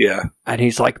 Yeah. And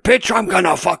he's like, bitch, I'm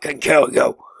gonna fucking kill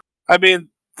you. I mean,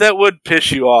 that would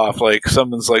piss you off. Like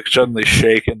someone's like suddenly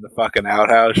shaking the fucking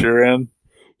outhouse you're in.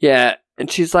 Yeah,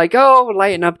 and she's like, "Oh,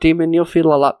 lighten up, demon. You'll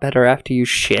feel a lot better after you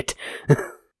shit."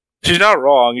 She's not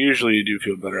wrong. Usually you do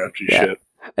feel better after you shit.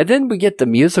 And then we get the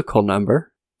musical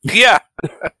number. Yeah,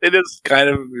 it is kind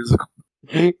of a musical.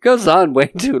 It goes on way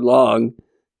too long.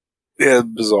 Yeah,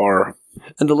 bizarre.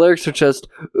 And the lyrics are just,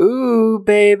 ooh,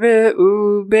 baby.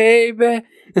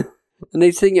 And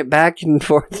they sing it back and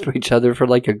forth to each other for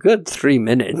like a good 3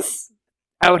 minutes.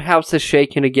 Outhouse is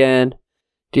shaking again.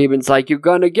 Demon's like, "You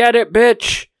gonna get it,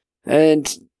 bitch!" And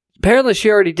apparently she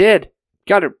already did.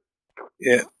 Got her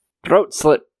throat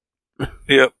slit.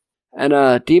 Yep.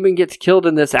 And Demon gets killed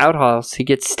in this outhouse. He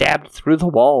gets stabbed through the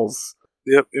walls.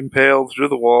 Yep, impaled through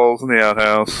the walls in the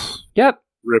outhouse. Yep.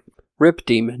 Rip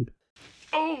Demon.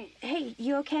 Oh, hey,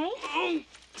 you okay? Oh,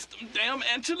 some damn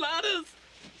enchiladas.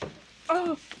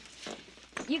 Oh.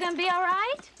 You gonna be all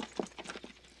right?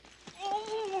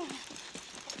 Oh.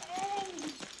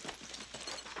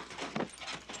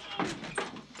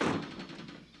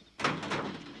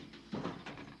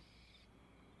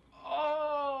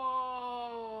 Oh.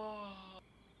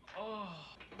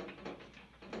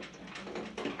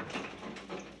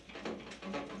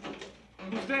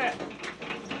 Who's that?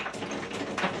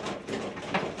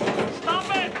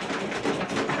 Stop it!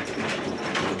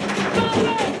 Stop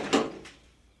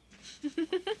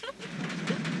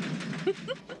it!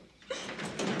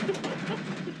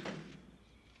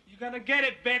 You gonna get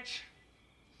it, bitch.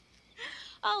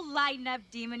 Oh, lighten up,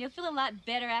 Demon. You'll feel a lot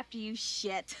better after you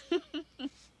shit. I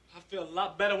feel a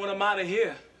lot better when I'm out of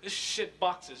here. This shit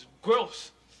box is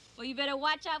gross. Well, you better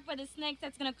watch out for the snake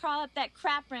that's gonna crawl up that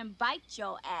crapper and bite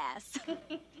your ass.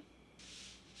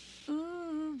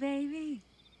 Ooh, baby.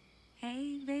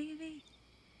 Hey, baby.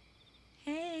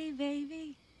 Hey,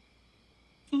 baby.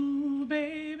 Ooh,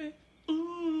 baby.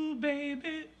 Ooh,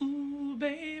 baby. Ooh,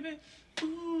 baby.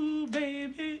 Ooh,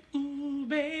 baby. Ooh,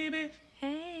 baby.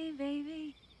 Hey,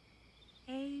 baby.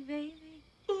 Hey, baby.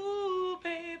 Ooh,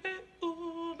 baby.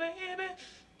 Ooh, baby.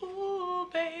 Ooh,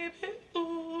 baby.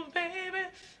 Ooh, baby.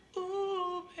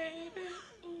 Ooh, baby.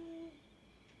 Ooh.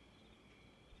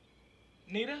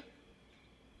 Nita?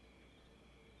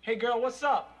 Hey, girl, what's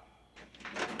up?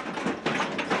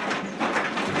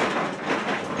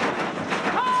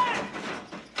 Hi!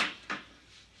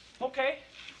 Okay.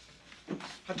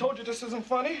 I told you this isn't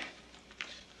funny.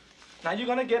 Now you're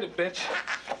gonna get it, bitch.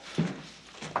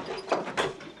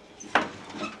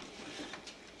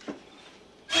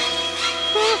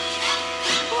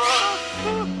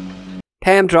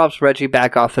 Pam drops Reggie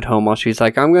back off at home while she's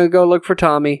like, "I'm gonna go look for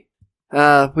Tommy."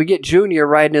 We get Junior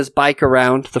riding his bike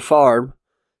around the farm,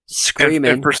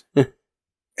 screaming.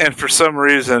 And for some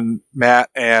reason, Matt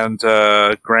and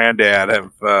Granddad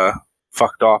have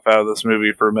fucked off out of this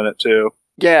movie for a minute, too.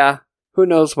 Yeah, who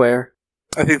knows where.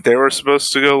 I think they were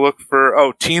supposed to go look for...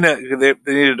 Oh, Tina. They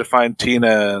needed to find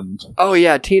Tina and... Oh,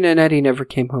 yeah, Tina and Eddie never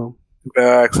came home.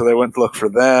 Back, so they went to look for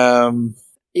them.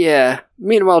 Yeah.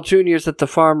 Meanwhile, Junior's at the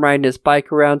farm riding his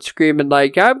bike around screaming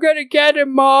like, "I'm gonna get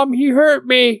him, Mom! He hurt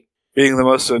me!" Being the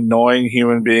most annoying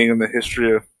human being in the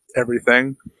history of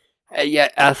everything. Yeah,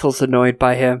 Ethel's annoyed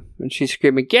by him, and she's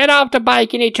screaming, "Get off the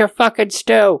bike and eat your fucking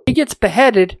stew!" He gets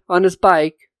beheaded on his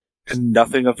bike. And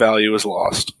nothing of value is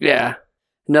lost. Yeah.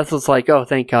 And Ethel's like, "Oh,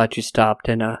 thank God you stopped."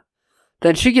 And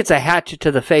then she gets a hatchet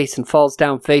to the face and falls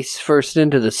down face first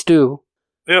into the stew.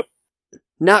 Yep.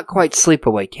 Not quite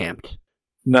sleepaway camped.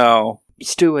 No.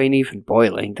 Stew ain't even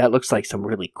boiling. That looks like some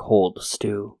really cold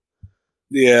stew.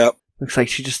 Yeah. Looks like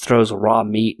she just throws raw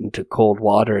meat into cold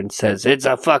water and says, "It's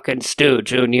a fucking stew,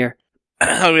 Junior."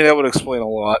 I mean, that would explain a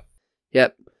lot.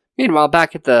 Yep. Meanwhile,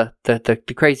 back at the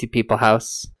crazy people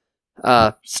house,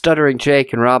 Stuttering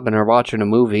Jake and Robin are watching a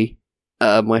movie,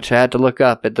 which I had to look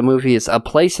up. The movie is A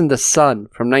Place in the Sun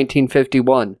from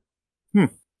 1951.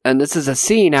 And this is a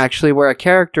scene, actually, where a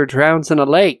character drowns in a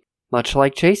lake, much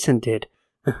like Jason did.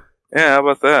 Yeah, how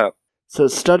about that? So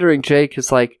Stuttering Jake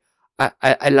is like,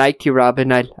 I like you,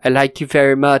 Robin. I like you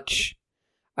very much.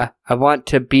 I want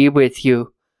to be with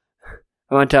you.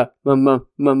 I want to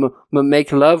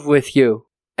make love with you.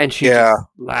 And she just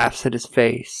laughs at his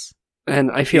face.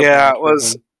 And I feel bad it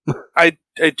was. I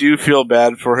do feel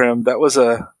bad for him. That was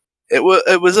it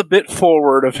was a bit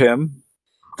forward of him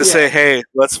to say, "Hey,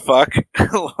 let's fuck."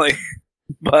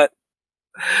 But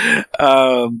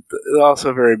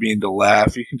also very mean to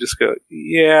laugh. You can just go,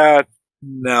 "Yeah,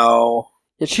 no."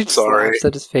 And she just laughs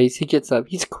at his face. He gets up.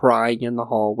 He's crying in the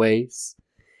hallways.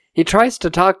 He tries to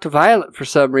talk to Violet for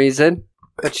some reason.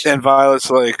 And Violet's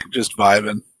like just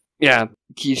vibing. Yeah,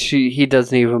 he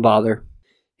doesn't even bother.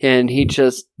 And he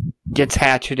just gets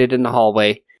hatcheted in the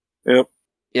hallway. Yep.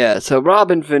 Yeah, so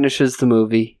Robin finishes the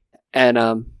movie,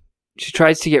 and she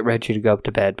tries to get Reggie to go up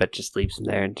to bed, but just leaves him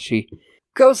there, and she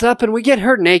goes up, and we get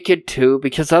her naked, too,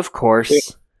 because of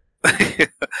course.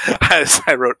 As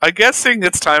I wrote, I'm guessing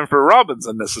it's time for Robin's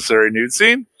unnecessary nude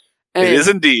scene. And it is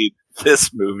indeed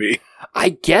this movie. I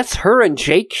guess her and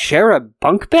Jake share a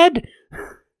bunk bed?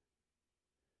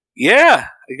 Yeah,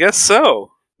 I guess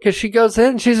so. Because she goes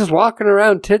in, she's just walking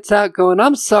around, tits out, going,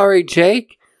 I'm sorry,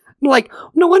 Jake. I'm like,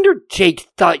 no wonder Jake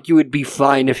thought you would be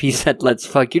fine if he said, let's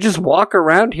fuck. You just walk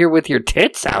around here with your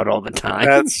tits out all the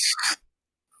time.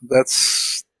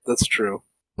 That's true.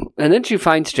 And then she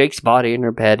finds Jake's body in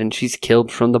her bed, and she's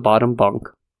killed from the bottom bunk.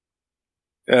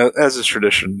 As is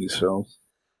tradition in these films.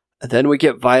 And then we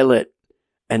get Violet,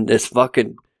 and this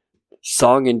fucking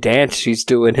song and dance she's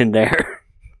doing in there.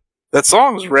 That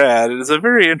song's rad. It is a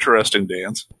very interesting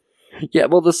dance. Yeah,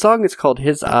 well, the song is called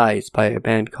His Eyes by a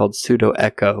band called Pseudo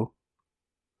Echo.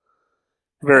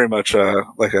 Very much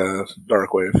like a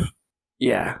dark wave.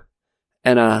 Yeah.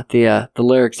 And the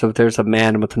lyrics of "There's a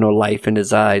man with no life in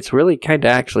his eyes" really kind of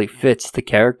actually fits the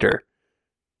character.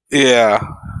 Yeah.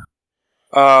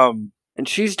 And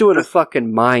she's doing a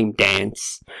fucking mime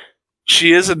dance.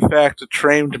 She is, in fact, a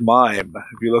trained mime,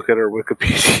 if you look at her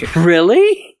Wikipedia.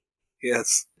 Really?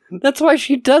 Yes. That's why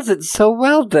she does it so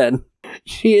well, then.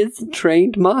 She is a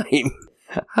trained mime.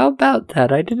 How about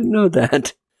that? I didn't know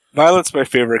that. Violet's my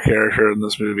favorite character in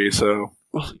this movie, so...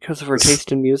 Well, because of her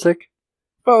taste in music?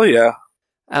 Well, yeah.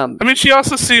 I mean, she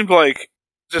also seemed like...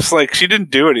 Just like, she didn't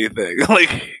do anything.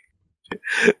 Like...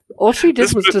 All she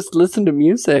did was just listen to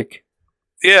music.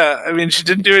 Yeah, I mean, she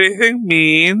didn't do anything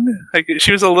mean. Like,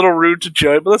 she was a little rude to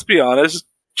Joey, but let's be honest,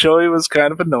 Joey was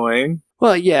kind of annoying.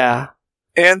 Well, yeah.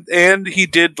 And he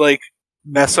did, like,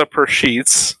 mess up her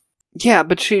sheets. Yeah,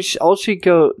 but all she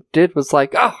did was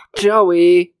like, oh,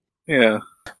 Joey. Yeah.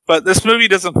 But this movie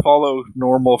doesn't follow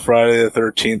normal Friday the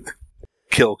 13th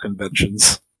kill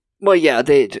conventions. Well, yeah,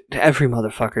 every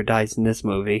motherfucker dies in this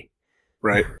movie.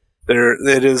 Right.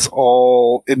 It is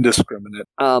all indiscriminate.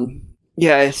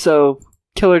 Yeah, so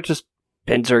killer just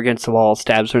pins her against the wall,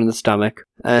 stabs her in the stomach.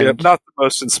 And yeah, not the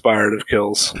most inspired of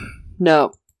kills.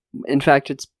 No. In fact,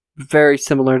 it's very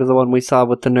similar to the one we saw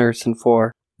with the nurse in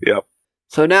 4. Yep.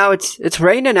 So now it's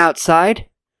raining outside.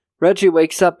 Reggie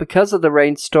wakes up because of the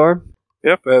rainstorm.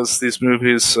 Yep, as these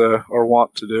movies are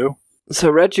wont to do. So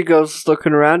Reggie goes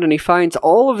looking around and he finds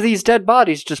all of these dead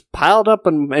bodies just piled up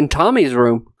in Tommy's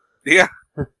room. Yeah.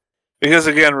 Because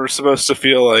again, we're supposed to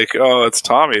feel like, oh, it's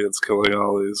Tommy that's killing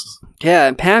all these. Yeah,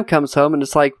 and Pam comes home and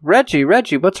it's like, Reggie,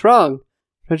 what's wrong?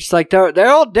 Reggie's like,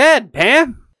 they're all dead,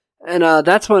 Pam. And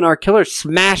that's when our killer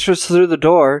smashes through the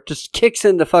door, just kicks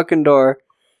in the fucking door,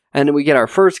 and then we get our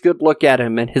first good look at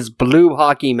him in his blue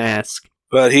hockey mask.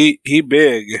 But he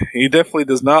big. He definitely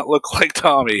does not look like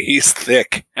Tommy. He's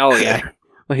thick. Oh, yeah.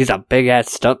 Well, he's a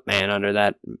big-ass stunt man under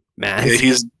that mask. Yeah,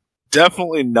 he's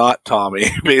definitely not Tommy,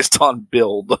 based on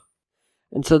build.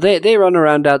 And so they run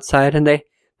around outside, and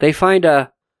they find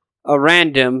a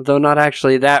random, though not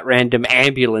actually that random,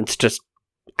 ambulance just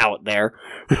out there.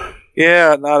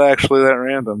 Yeah, not actually that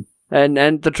random.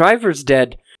 And the driver's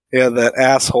dead. Yeah, that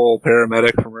asshole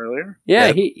paramedic from earlier.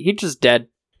 Yeah, he just dead.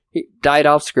 He died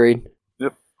off screen.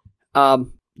 Yep.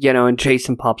 And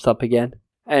Jason pops up again.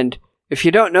 And if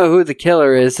you don't know who the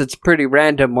killer is, it's pretty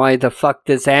random why the fuck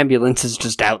this ambulance is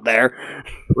just out there.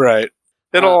 Right.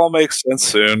 It'll all make sense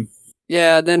soon.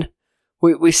 Yeah, then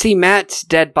we see Matt's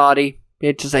dead body.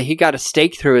 It's just like he got a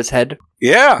stake through his head.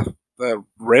 Yeah, the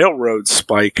railroad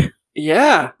spike.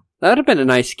 Yeah, that would have been a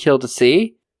nice kill to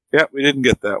see. Yeah, we didn't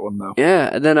get that one, though. Yeah,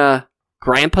 and then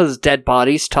Grandpa's dead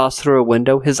body's tossed through a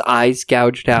window, his eyes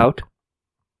gouged out.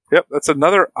 Yep, that's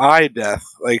another eye death.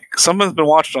 Like, someone's been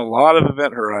watching a lot of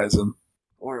Event Horizon.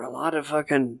 Or a lot of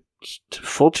fucking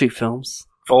Fulci films.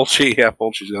 Fulci's got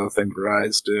a thing for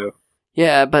eyes, too.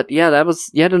 Yeah, but yeah, that was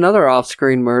yet another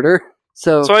off-screen murder.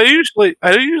 So I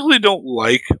usually don't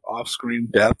like off-screen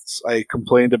deaths. I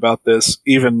complained about this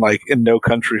even like in No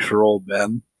Country for Old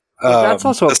Men. That's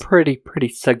also a pretty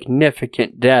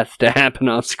significant death to happen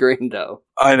off-screen, though.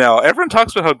 I know. Everyone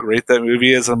talks about how great that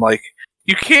movie is. I'm like,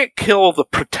 you can't kill the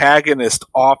protagonist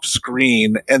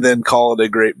off-screen and then call it a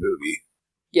great movie.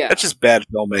 Yeah, that's just bad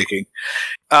filmmaking.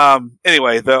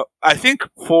 Anyway, though, I think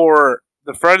for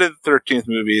the Friday the 13th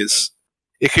movies,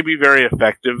 it can be very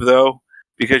effective, though,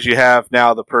 because you have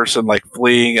now the person like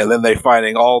fleeing and then they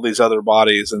finding all these other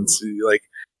bodies and see, like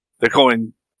they're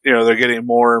going, they're getting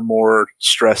more and more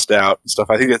stressed out and stuff.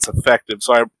 I think it's effective,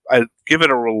 so I give it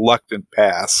a reluctant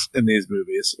pass in these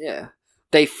movies. Yeah,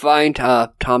 they find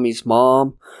Tommy's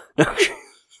mom.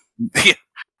 Yeah,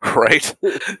 right.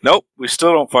 Nope, we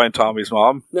still don't find Tommy's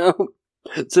mom. No,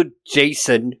 So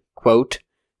Jason, quote,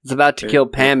 is about to kill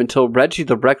Pam until Reggie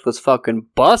the Reckless fucking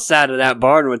busts out of that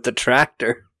barn with the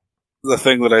tractor. The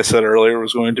thing that I said earlier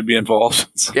was going to be involved.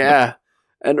 Yeah.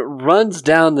 And runs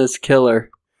down this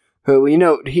killer who,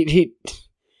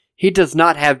 he does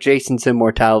not have Jason's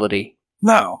immortality.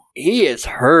 No. He is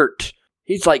hurt.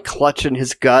 He's like clutching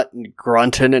his gut and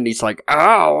grunting, and he's like,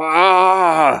 "Ow,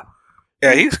 ah!"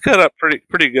 Yeah, he's cut up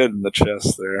pretty good in the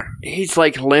chest there. He's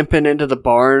like limping into the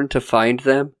barn to find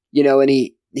them, and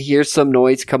he hears some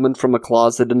noise coming from a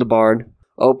closet in the barn.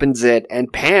 Opens it,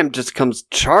 and Pam just comes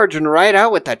charging right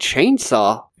out with that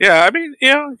chainsaw. Yeah, I mean,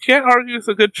 you can't argue with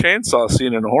a good chainsaw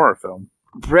scene in a horror film.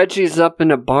 Reggie's up in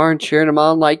the barn cheering him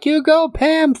on, like, "You go,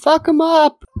 Pam, fuck him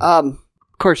up." Of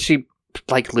course, she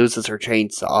loses her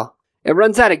chainsaw. It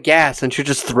runs out of gas, and she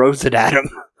just throws it at him.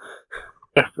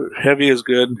 Heavy is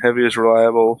good, heavy is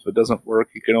reliable. If it doesn't work,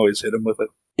 you can always hit him with it.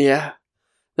 Yeah.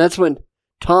 That's when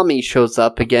Tommy shows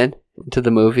up again into the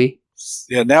movie.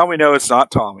 Yeah, now we know it's not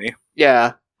Tommy.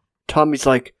 Yeah. Tommy's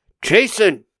like,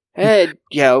 "Jason!" And,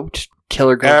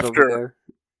 killer goes over there.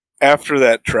 After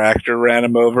that tractor ran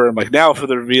him over, I'm like, now for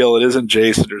the reveal, it isn't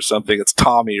Jason or something, it's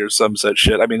Tommy or some such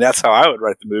shit. I mean, that's how I would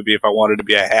write the movie if I wanted to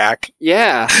be a hack.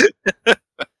 Yeah.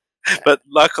 But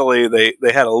luckily, they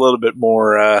had a little bit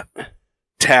more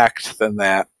tact than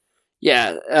that.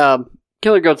 Yeah,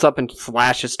 killer goes up and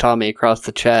slashes Tommy across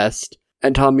the chest.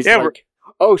 And Tommy's like,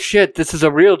 "Oh shit, this is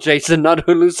a real Jason, not a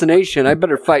hallucination. I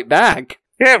better fight back."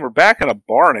 Yeah, we're back in a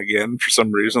barn again for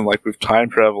some reason, like we've time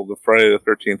traveled to Friday the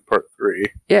 13th Part 3.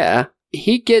 Yeah.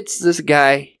 He gets this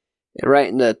guy right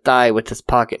in the thigh with his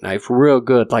pocket knife real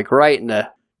good, like right in the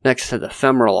next to the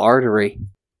femoral artery.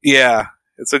 Yeah,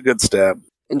 it's a good stab.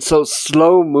 And so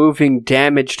slow-moving,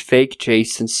 damaged fake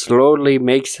Jason slowly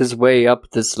makes his way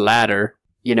up this ladder,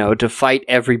 to fight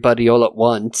everybody all at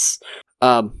once.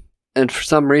 And for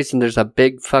some reason, there's a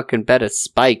big fucking bed of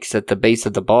spikes at the base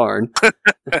of the barn.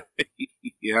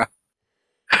 Yeah.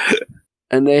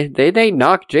 And they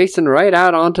knock Jason right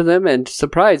out onto them, and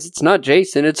surprise, it's not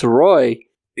Jason, it's Roy.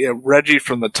 Yeah, Reggie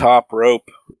from the top rope.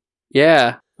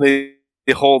 Yeah. He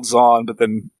holds on, but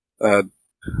then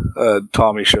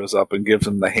Tommy shows up and gives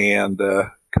him the hand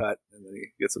cut, and then he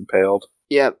gets impaled.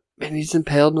 Yep, and he's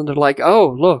impaled, and they're like,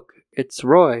 "Oh, look, it's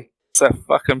Roy." It's that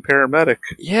fucking paramedic.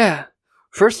 Yeah.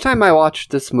 First time I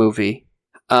watched this movie,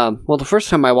 the first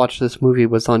time I watched this movie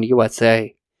was on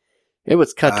USA. It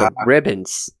was cut to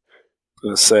ribbons. I was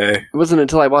going to say. It wasn't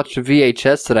until I watched a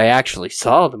VHS that I actually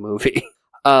saw the movie.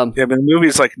 Yeah, but the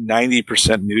movie's like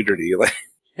 90% nudity.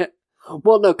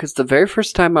 Well, no, because the very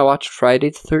first time I watched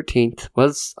Friday the 13th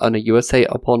was on a USA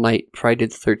Up All Night Friday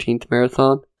the 13th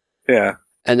marathon. Yeah.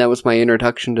 And that was my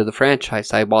introduction to the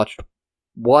franchise. I watched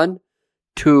 1,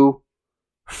 2,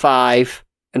 5,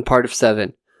 and part of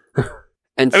 7.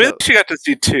 And I mean, you got to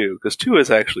see 2, because 2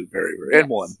 is actually very, very... Yes. And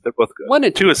 1, they're both good. 1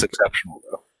 and 2 is exceptional,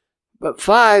 though. But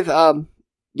 5,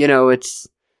 it's...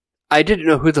 I didn't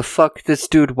know who the fuck this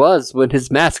dude was when his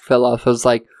mask fell off. I was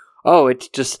like, oh, it's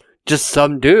just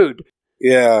some dude.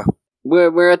 Yeah.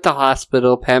 We're at the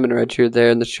hospital. Pam and Reggie are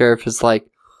there, and the sheriff is like,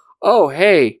 "Oh,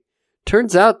 hey,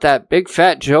 turns out that big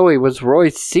fat Joey was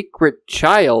Roy's secret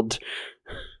child."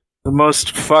 The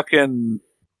most fucking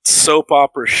soap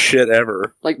opera shit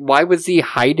ever. Like, why was he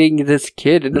hiding this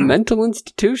kid in a mental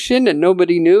institution and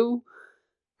nobody knew?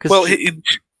 Well,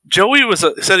 Joey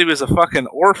said he was a fucking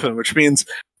orphan, which means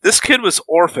this kid was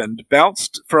orphaned,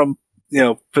 bounced from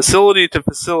facility to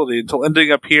facility until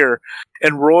ending up here,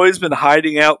 and Roy's been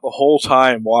hiding out the whole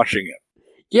time watching it.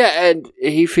 Yeah, and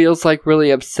he feels like really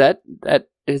upset that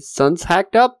his son's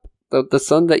hacked up. The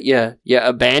son that you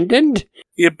abandoned?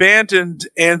 He abandoned,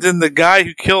 and then the guy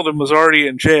who killed him was already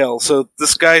in jail, so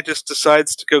this guy just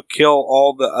decides to go kill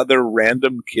all the other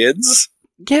random kids?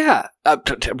 Yeah,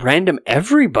 random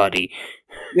everybody.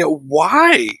 Yeah,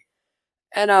 why?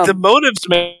 And the motives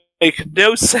make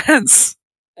no sense.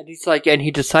 And he's like, and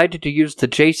he decided to use the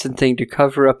Jason thing to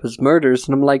cover up his murders,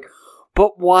 and I'm like,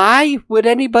 but why would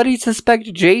anybody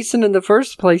suspect Jason in the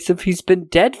first place if he's been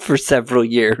dead for several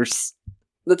years?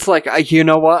 It's like, you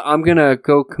know what? I'm gonna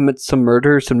go commit some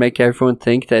murders and make everyone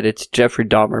think that it's Jeffrey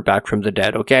Dahmer back from the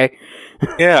dead, okay?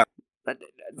 Yeah.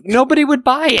 Nobody would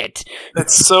buy it.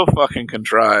 That's so fucking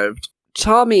contrived.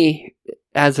 Tommy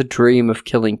has a dream of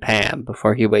killing Pam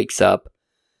before he wakes up.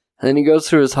 And then he goes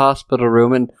through his hospital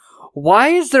room, and why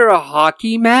is there a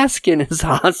hockey mask in his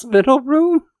hospital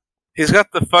room? He's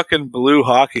got the fucking blue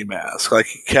hockey mask. Like,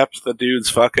 he kept the dude's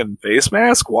fucking face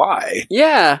mask? Why?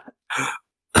 Yeah.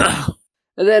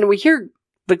 And then we hear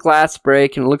the glass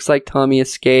break, and it looks like Tommy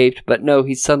escaped, but no,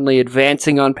 he's suddenly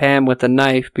advancing on Pam with a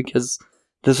knife because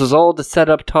this was all to set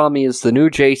up Tommy as the new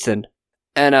Jason.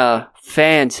 And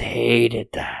fans hated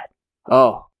that.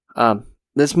 Oh,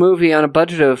 this movie on a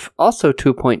budget of also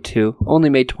 2.2 only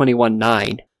made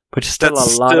 21.9, which is still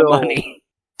a lot of money.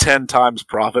 10 times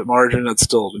profit margin. That's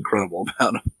still an incredible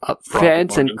amount of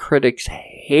fans and critics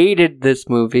hated this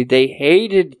movie. They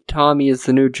hated Tommy as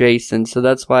the new Jason, so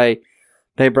that's why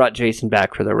they brought Jason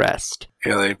back for the rest.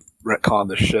 Yeah, they retconned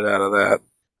the shit out of that.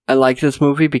 I like this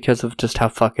movie because of just how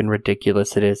fucking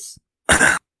ridiculous it is.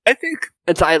 I think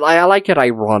I like it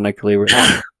ironically.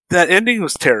 That ending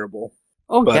was terrible.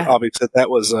 Oh, but yeah. Obviously that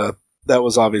was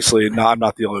obviously I'm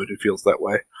not the only one who feels that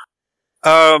way.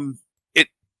 I'll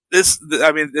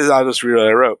just read what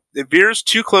I wrote. It veers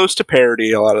too close to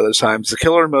parody a lot of the times. The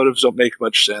killer motives don't make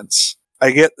much sense.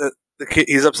 I get that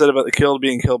he's upset about the killer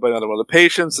being killed by another one of the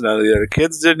patients, and none of the other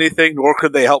kids did anything, nor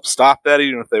could they help stop that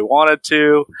even if they wanted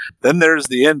to. Then there's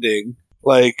the ending.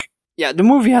 Yeah, the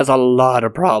movie has a lot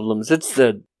of problems. It's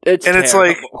terrible.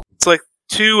 It's like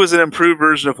 2 is an improved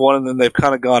version of 1, and then they've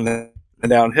kind of gone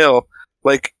downhill.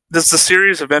 Does the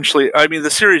series eventually... I mean, the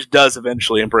series does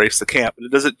eventually embrace the camp,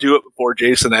 but does it do it before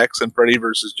Jason X and Freddy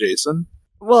vs. Jason?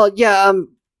 Well, yeah,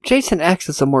 Jason X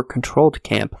is a more controlled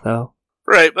camp, though.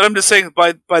 Right, but I'm just saying,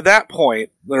 by that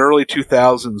point, the early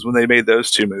 2000s, when they made those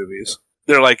 2 movies,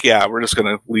 they're like, yeah, we're just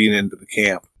going to lean into the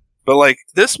camp. But,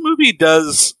 this movie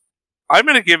does... I'm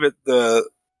going to give it the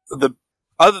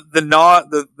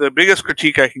biggest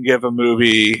critique I can give a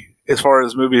movie, as far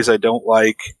as movies I don't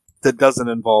like, that doesn't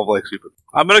involve Superman.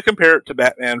 I'm going to compare it to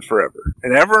Batman Forever.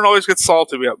 And everyone always gets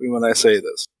salty about me when I say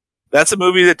this. That's a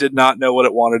movie that did not know what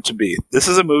it wanted to be. This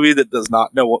is a movie that does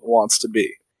not know what it wants to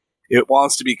be. It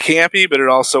wants to be campy, but it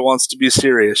also wants to be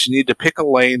serious. You need to pick a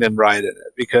lane and ride in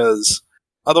it, because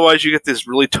otherwise you get this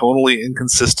really tonally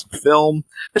inconsistent film.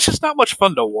 It's just not much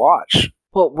fun to watch.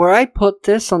 Well, where I put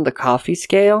this on the coffee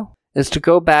scale is to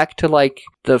go back to,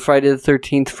 the Friday the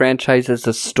 13th franchise as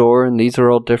a store, and these are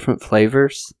all different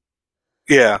flavors.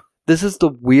 Yeah. This is the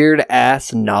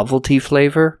weird-ass novelty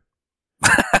flavor.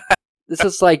 This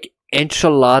is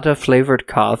enchilada-flavored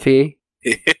coffee.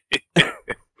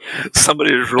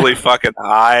 Somebody was really fucking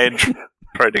high and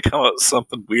tried to come up with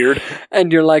something weird.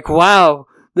 And you're like, wow,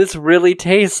 this really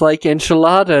tastes like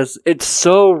enchiladas. It's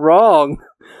so wrong.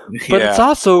 But it's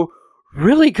also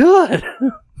really good.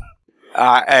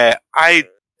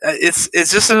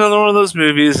 It's just another one of those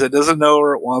movies that doesn't know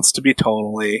where it wants to be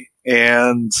tonally,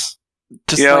 and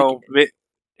just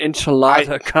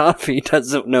enchilada coffee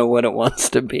doesn't know what it wants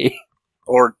to be.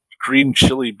 Or green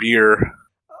chili beer.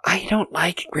 I don't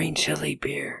like green chili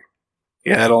beer.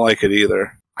 Yeah, I don't like it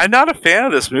either. I'm not a fan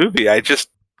of this movie.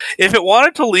 If it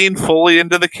wanted to lean fully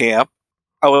into the camp,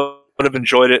 I would have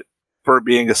enjoyed it for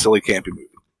being a silly campy movie.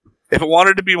 If it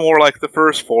wanted to be more like the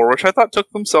first 4, which I thought took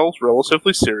themselves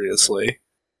relatively seriously,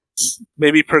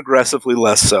 maybe progressively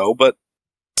less so, but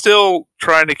still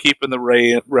trying to keep in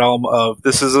the realm of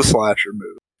this is a slasher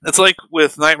movie. It's like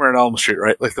with Nightmare on Elm Street,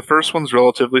 right? The first one's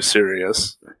relatively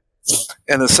serious,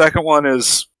 and the second one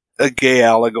is a gay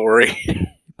allegory.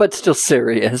 But still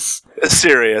serious. It's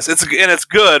serious. It's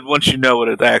good once you know what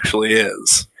it actually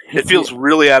is. It feels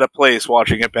really out of place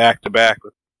watching it back to back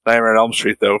with Nightmare on Elm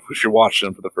Street, though, if you're watching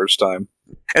them for the first time.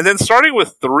 And then starting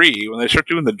with 3, when they start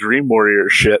doing the Dream Warrior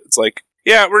shit, it's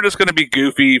yeah, we're just going to be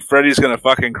goofy. Freddy's going to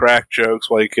fucking crack jokes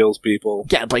while he kills people.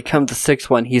 Yeah, come the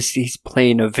 6th one, he's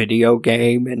playing a video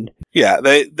game, and... Yeah,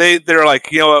 they're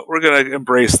like, you know what, we're going to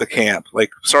embrace the camp.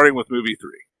 Starting with movie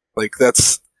 3.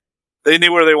 They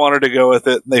knew where they wanted to go with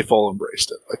it, and they full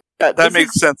embraced it. That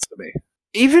makes sense to me.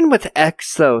 Even with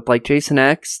X, though, Jason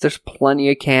X, there's plenty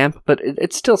of camp, but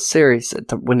it's still serious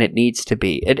when it needs to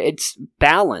be. It's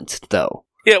balanced, though.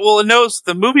 Yeah, well,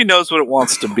 the movie knows what it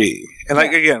wants to be. And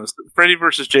again, Freddy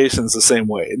vs. Jason's the same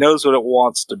way. It knows what it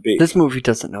wants to be. This movie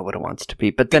doesn't know what it wants to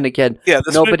be, but then again,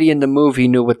 nobody in the movie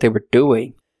knew what they were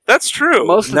doing. That's true.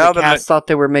 Most of the cast thought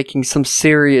they were making some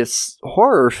serious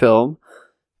horror film.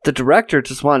 The director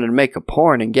just wanted to make a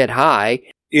porn and get high.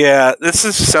 Yeah,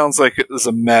 sounds like it was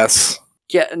a mess.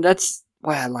 Yeah, and that's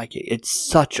why I like it. It's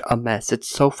such a mess. It's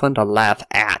so fun to laugh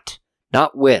at,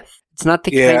 not with. It's not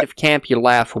the kind of camp you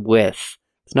laugh with.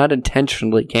 It's not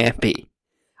intentionally campy.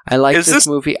 I like this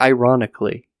movie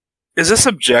ironically. Is this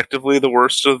objectively the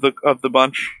worst of the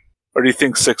bunch? Or do you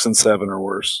think 6 and 7 are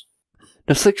worse?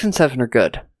 No, 6 and 7 are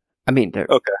good. I mean,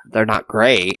 they're not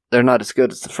great. They're not as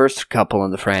good as the first couple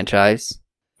in the franchise.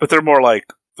 But they're more like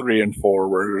 3 and 4,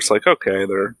 where it's okay,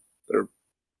 they're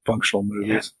functional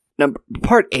movies. Yeah.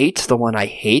 Part 8's the one I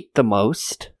hate the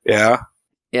most. Yeah?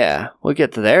 Yeah, we'll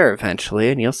get to there eventually,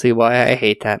 and you'll see why I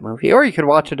hate that movie. Or you could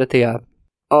watch it at the,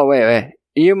 Oh, wait.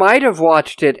 You might have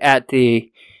watched it at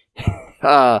the,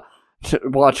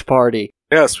 watch party.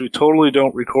 Yes, we totally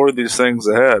don't record these things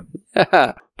ahead.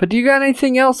 But do you got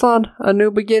anything else on A New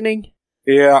Beginning?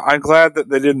 Yeah, I'm glad that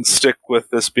they didn't stick with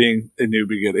this being a new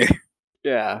beginning.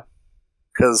 Yeah.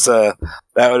 Because that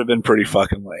would have been pretty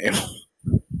fucking lame.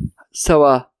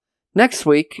 So, next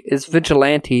week is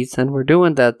Vigilantes, and we're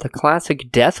doing the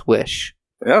classic Death Wish.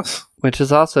 Yes. Which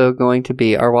is also going to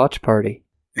be our watch party.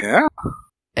 Yeah.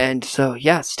 And so,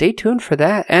 yeah, stay tuned for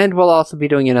that. And we'll also be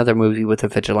doing another movie with a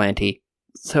vigilante.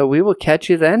 So we will catch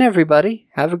you then, everybody.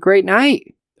 Have a great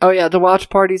night. Oh, yeah, the watch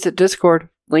party's at Discord.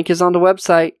 Link is on the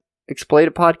website,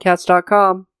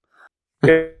 exploitedpodcast.com.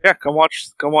 Yeah, come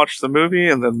watch the movie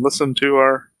and then listen to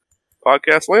our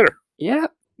podcast later. Yeah,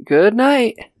 good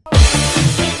night.